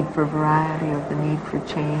need for variety, or the need for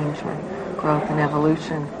change, or growth and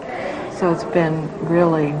evolution. So it's been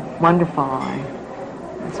really wonderful.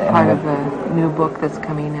 It's part of a new book that's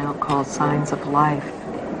coming out called Signs of Life,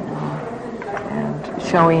 and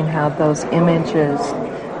showing how those images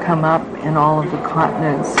come up in all of the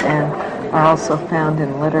continents and are also found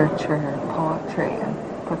in literature and poetry, and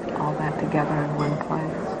put all that together in one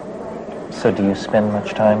place. So do you spend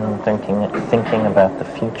much time thinking about the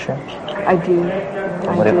future? I do.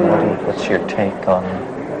 What's your take on...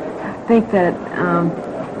 I think that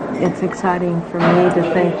it's exciting for me to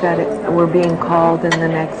think that we're being called in the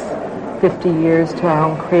next 50 years to our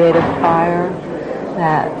own creative fire,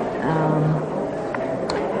 that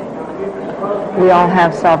we all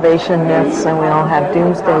have salvation myths and we all have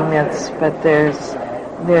doomsday myths, but there's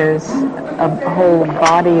a whole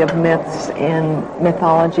body of myths in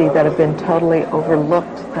mythology that have been totally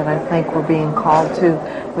overlooked that I think we're being called to,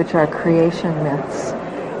 which are creation myths.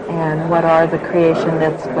 And what are the creation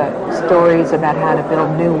myths but stories about how to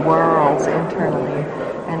build new worlds internally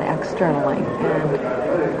and externally?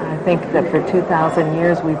 And I think that for 2,000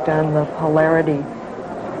 years we've done the polarity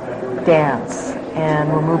dance,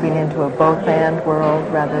 and we're moving into a both-and world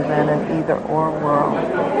rather than an either-or world.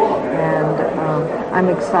 And I'm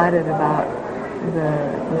excited about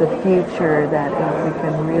the future, that if we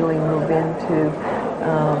can really move into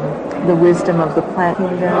the wisdom of the plant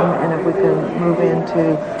kingdom, and if we can move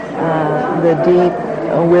into the deep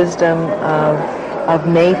wisdom of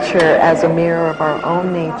nature as a mirror of our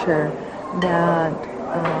own nature, that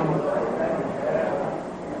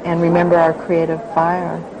and remember our creative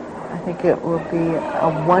fire, I think it will be a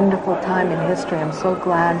wonderful time in history. I'm so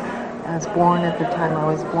glad I was born at the time I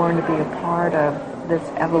was born to be a part of this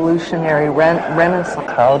evolutionary renaissance.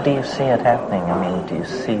 How do you see it happening? I mean, do you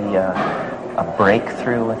see a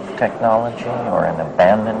breakthrough with technology or an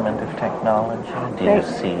abandonment of technology? Do you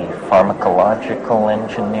see pharmacological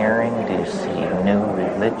engineering? Do you see new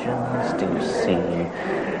religions? Do you see...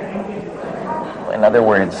 In other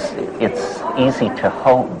words, it's easy to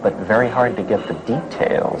hope, but very hard to get the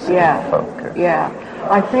details in focus. Yeah.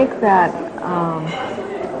 I think that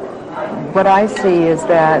what I see is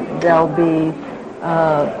that there'll be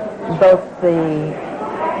both the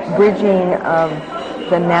bridging of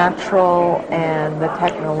the natural and the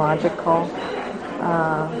technological.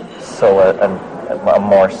 So a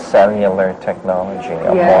more cellular technology,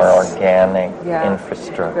 a more organic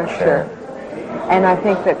infrastructure. For sure. And I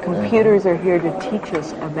think that computers are here to teach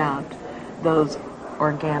us about those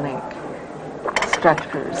organic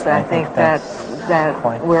structures. I think that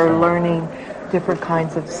we're learning different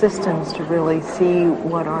kinds of systems to really see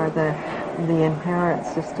what are the inherent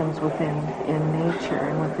systems within nature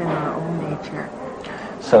and within our own nature.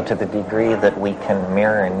 So to the degree that we can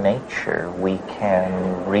mirror nature, we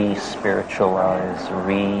can re-spiritualize,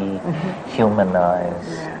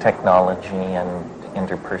 re-humanize technology and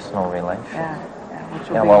interpersonal relations. Which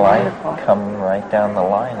will be well, wonderful. I come right down the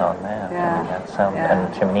line on that. I mean, that sounds,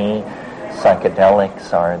 and to me,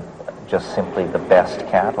 psychedelics are just simply the best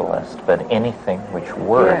catalyst, but anything which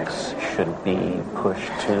works should be pushed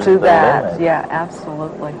to the limit. Yeah,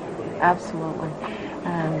 absolutely.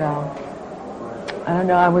 And I don't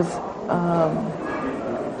know, I was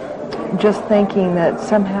just thinking that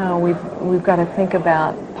somehow we've got to think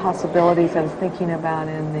about possibilities. I was thinking about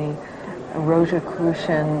in the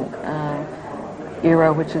Rosicrucian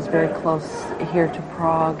era, which is very close here to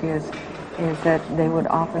Prague, is that they would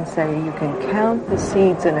often say you can count the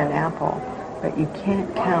seeds in an apple, but you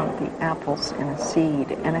can't count the apples in a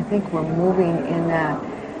seed. And I think we're moving in that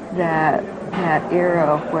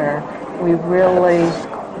era where we really,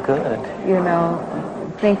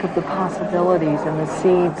 think of the possibilities and the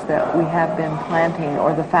seeds that we have been planting,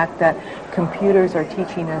 or the fact that computers are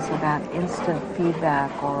teaching us about instant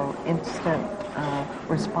feedback or instant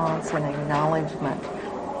response and acknowledgement,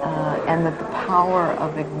 and that the power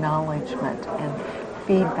of acknowledgement and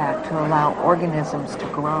feedback to allow organisms to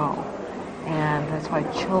grow. And that's why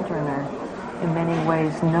children are, in many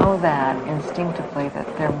ways, know that instinctively,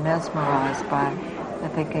 that they're mesmerized by,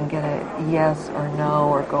 that they can get a yes or no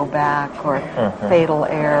or go back or fatal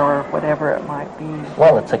error or whatever it might be.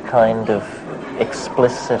 Well, it's a kind of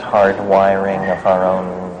explicit hardwiring of our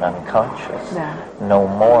own unconscious. Yeah. No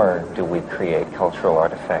more do we create cultural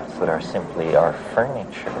artifacts that are simply our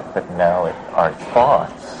furniture, but now our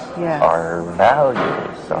thoughts, Yes. our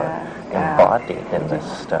values are embodied in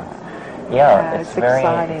this stuff. Yeah, it's very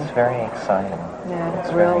exciting. It's very exciting. Yeah, it's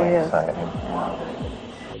it really very is. exciting.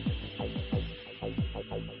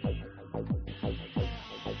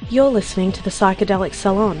 You're listening to the Psychedelic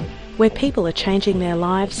Salon, where people are changing their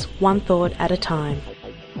lives one thought at a time.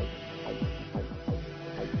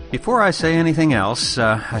 Before I say anything else,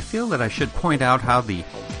 I feel that I should point out how the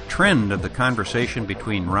trend of the conversation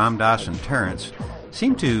between Ram Dass and Terence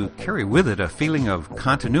seemed to carry with it a feeling of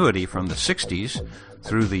continuity from the 60s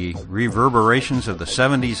through the reverberations of the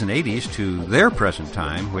 70s and 80s to their present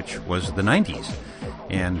time, which was the 90s.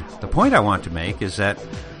 And the point I want to make is that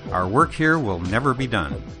our work here will never be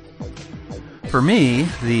done. For me,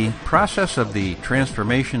 the process of the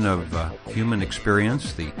transformation of human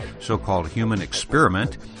experience, the so-called human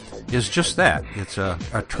experiment, is just that. It's a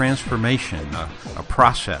transformation, a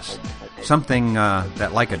process, something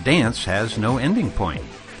that, like a dance, has no ending point,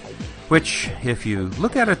 which, if you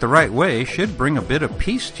look at it the right way, should bring a bit of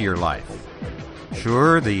peace to your life.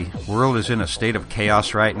 Sure, the world is in a state of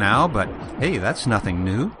chaos right now, but hey, that's nothing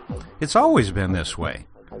new. It's always been this way.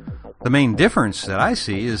 The main difference that I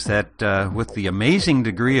see is that with the amazing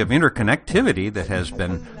degree of interconnectivity that has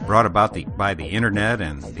been brought about by the internet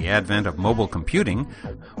and the advent of mobile computing,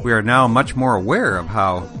 we are now much more aware of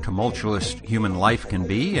how tumultuous human life can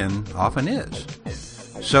be and often is.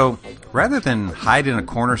 So, rather than hide in a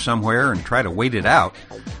corner somewhere and try to wait it out,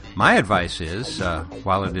 my advice is,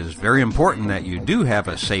 while it is very important that you do have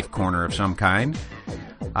a safe corner of some kind,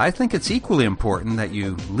 I think it's equally important that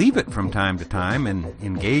you leave it from time to time and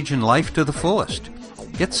engage in life to the fullest.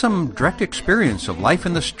 Get some direct experience of life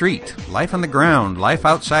in the street, life on the ground, life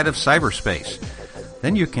outside of cyberspace.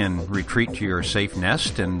 Then you can retreat to your safe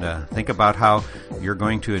nest and think about how you're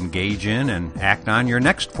going to engage in and act on your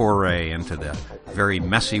next foray into the very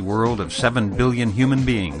messy world of 7 billion human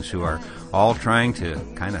beings who are all trying to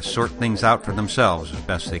kind of sort things out for themselves as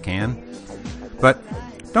best they can. But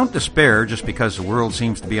don't despair just because the world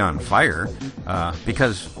seems to be on fire,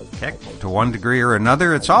 because, heck, to one degree or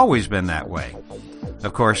another, it's always been that way.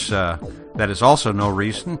 Of course, that is also no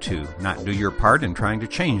reason to not do your part in trying to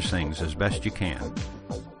change things as best you can.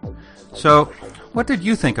 So, what did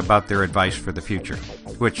you think about their advice for the future?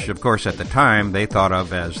 Which, of course, at the time they thought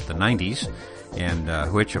of as the 90s,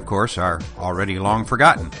 and which, of course, are already long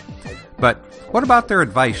forgotten. But what about their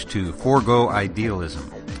advice to forego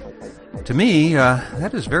idealism? To me,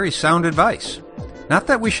 that is very sound advice. Not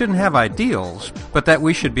that we shouldn't have ideals, but that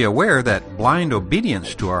we should be aware that blind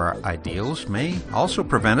obedience to our ideals may also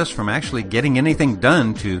prevent us from actually getting anything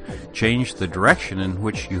done to change the direction in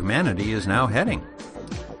which humanity is now heading.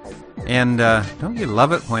 And don't you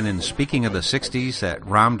love it when, in speaking of the 60s, that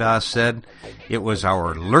Ram Dass said, it was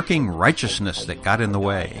our lurking righteousness that got in the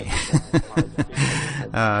way.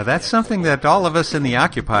 That's something that all of us in the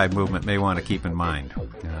Occupy movement may want to keep in mind.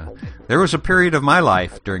 There was a period of my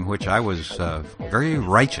life during which I was very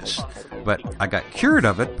righteous, but I got cured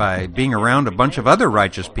of it by being around a bunch of other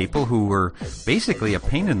righteous people who were basically a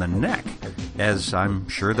pain in the neck, as I'm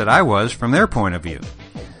sure that I was from their point of view.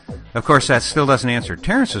 Of course, that still doesn't answer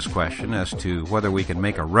Terence's question as to whether we can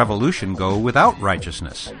make a revolution go without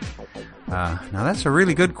righteousness. Now, that's a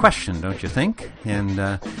really good question, don't you think?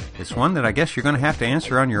 And it's one that I guess you're going to have to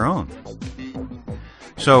answer on your own.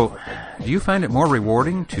 So, do you find it more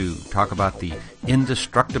rewarding to talk about the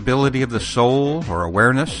indestructibility of the soul or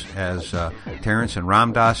awareness, as Terence and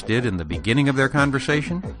Ram Dass did in the beginning of their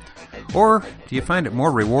conversation? Or do you find it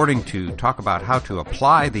more rewarding to talk about how to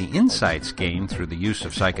apply the insights gained through the use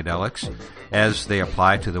of psychedelics as they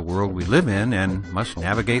apply to the world we live in and must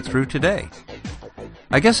navigate through today?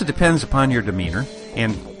 I guess it depends upon your demeanor,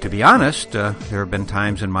 and to be honest, there have been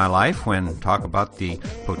times in my life when talk about the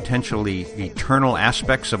potentially eternal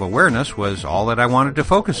aspects of awareness was all that I wanted to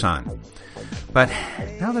focus on. But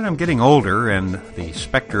now that I'm getting older and the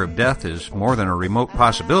specter of death is more than a remote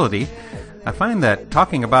possibility, I find that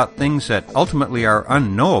talking about things that ultimately are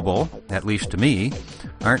unknowable, at least to me,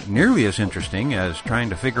 aren't nearly as interesting as trying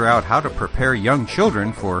to figure out how to prepare young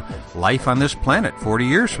children for life on this planet 40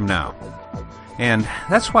 years from now. And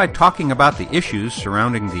that's why talking about the issues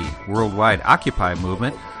surrounding the worldwide Occupy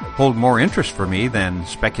movement hold more interest for me than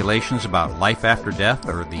speculations about life after death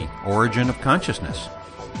or the origin of consciousness.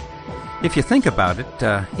 If you think about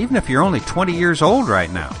it, even if you're only 20 years old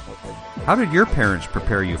right now, how did your parents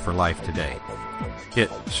prepare you for life today?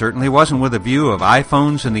 It certainly wasn't with a view of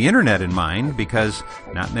iPhones and the internet in mind, because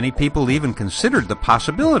not many people even considered the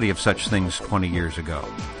possibility of such things 20 years ago.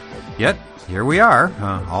 Yet, here we are,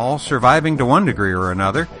 all surviving to one degree or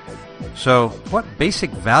another. So, what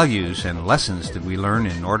basic values and lessons did we learn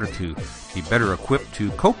in order to be better equipped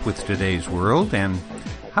to cope with today's world, and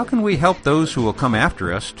how can we help those who will come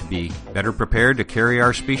after us to be better prepared to carry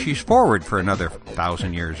our species forward for another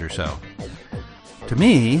 1,000 years or so? To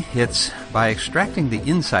me, it's by extracting the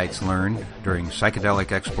insights learned during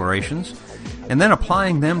psychedelic explorations and then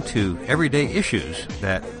applying them to everyday issues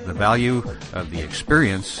that the value of the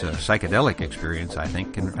experience, psychedelic experience, I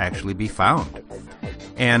think, can actually be found.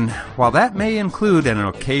 And while that may include an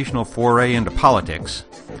occasional foray into politics,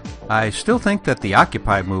 I still think that the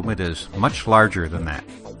Occupy movement is much larger than that.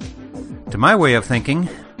 To my way of thinking,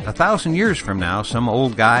 1,000 years from now, some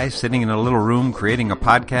old guy sitting in a little room creating a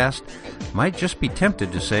podcast might just be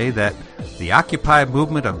tempted to say that the Occupy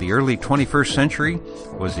movement of the early 21st century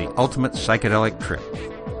was the ultimate psychedelic trip.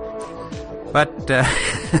 But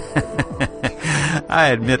I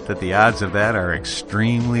admit that the odds of that are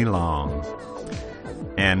extremely long.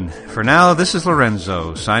 And for now, this is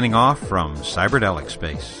Lorenzo signing off from Cyberdelic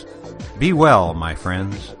Space. Be well, my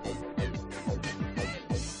friends.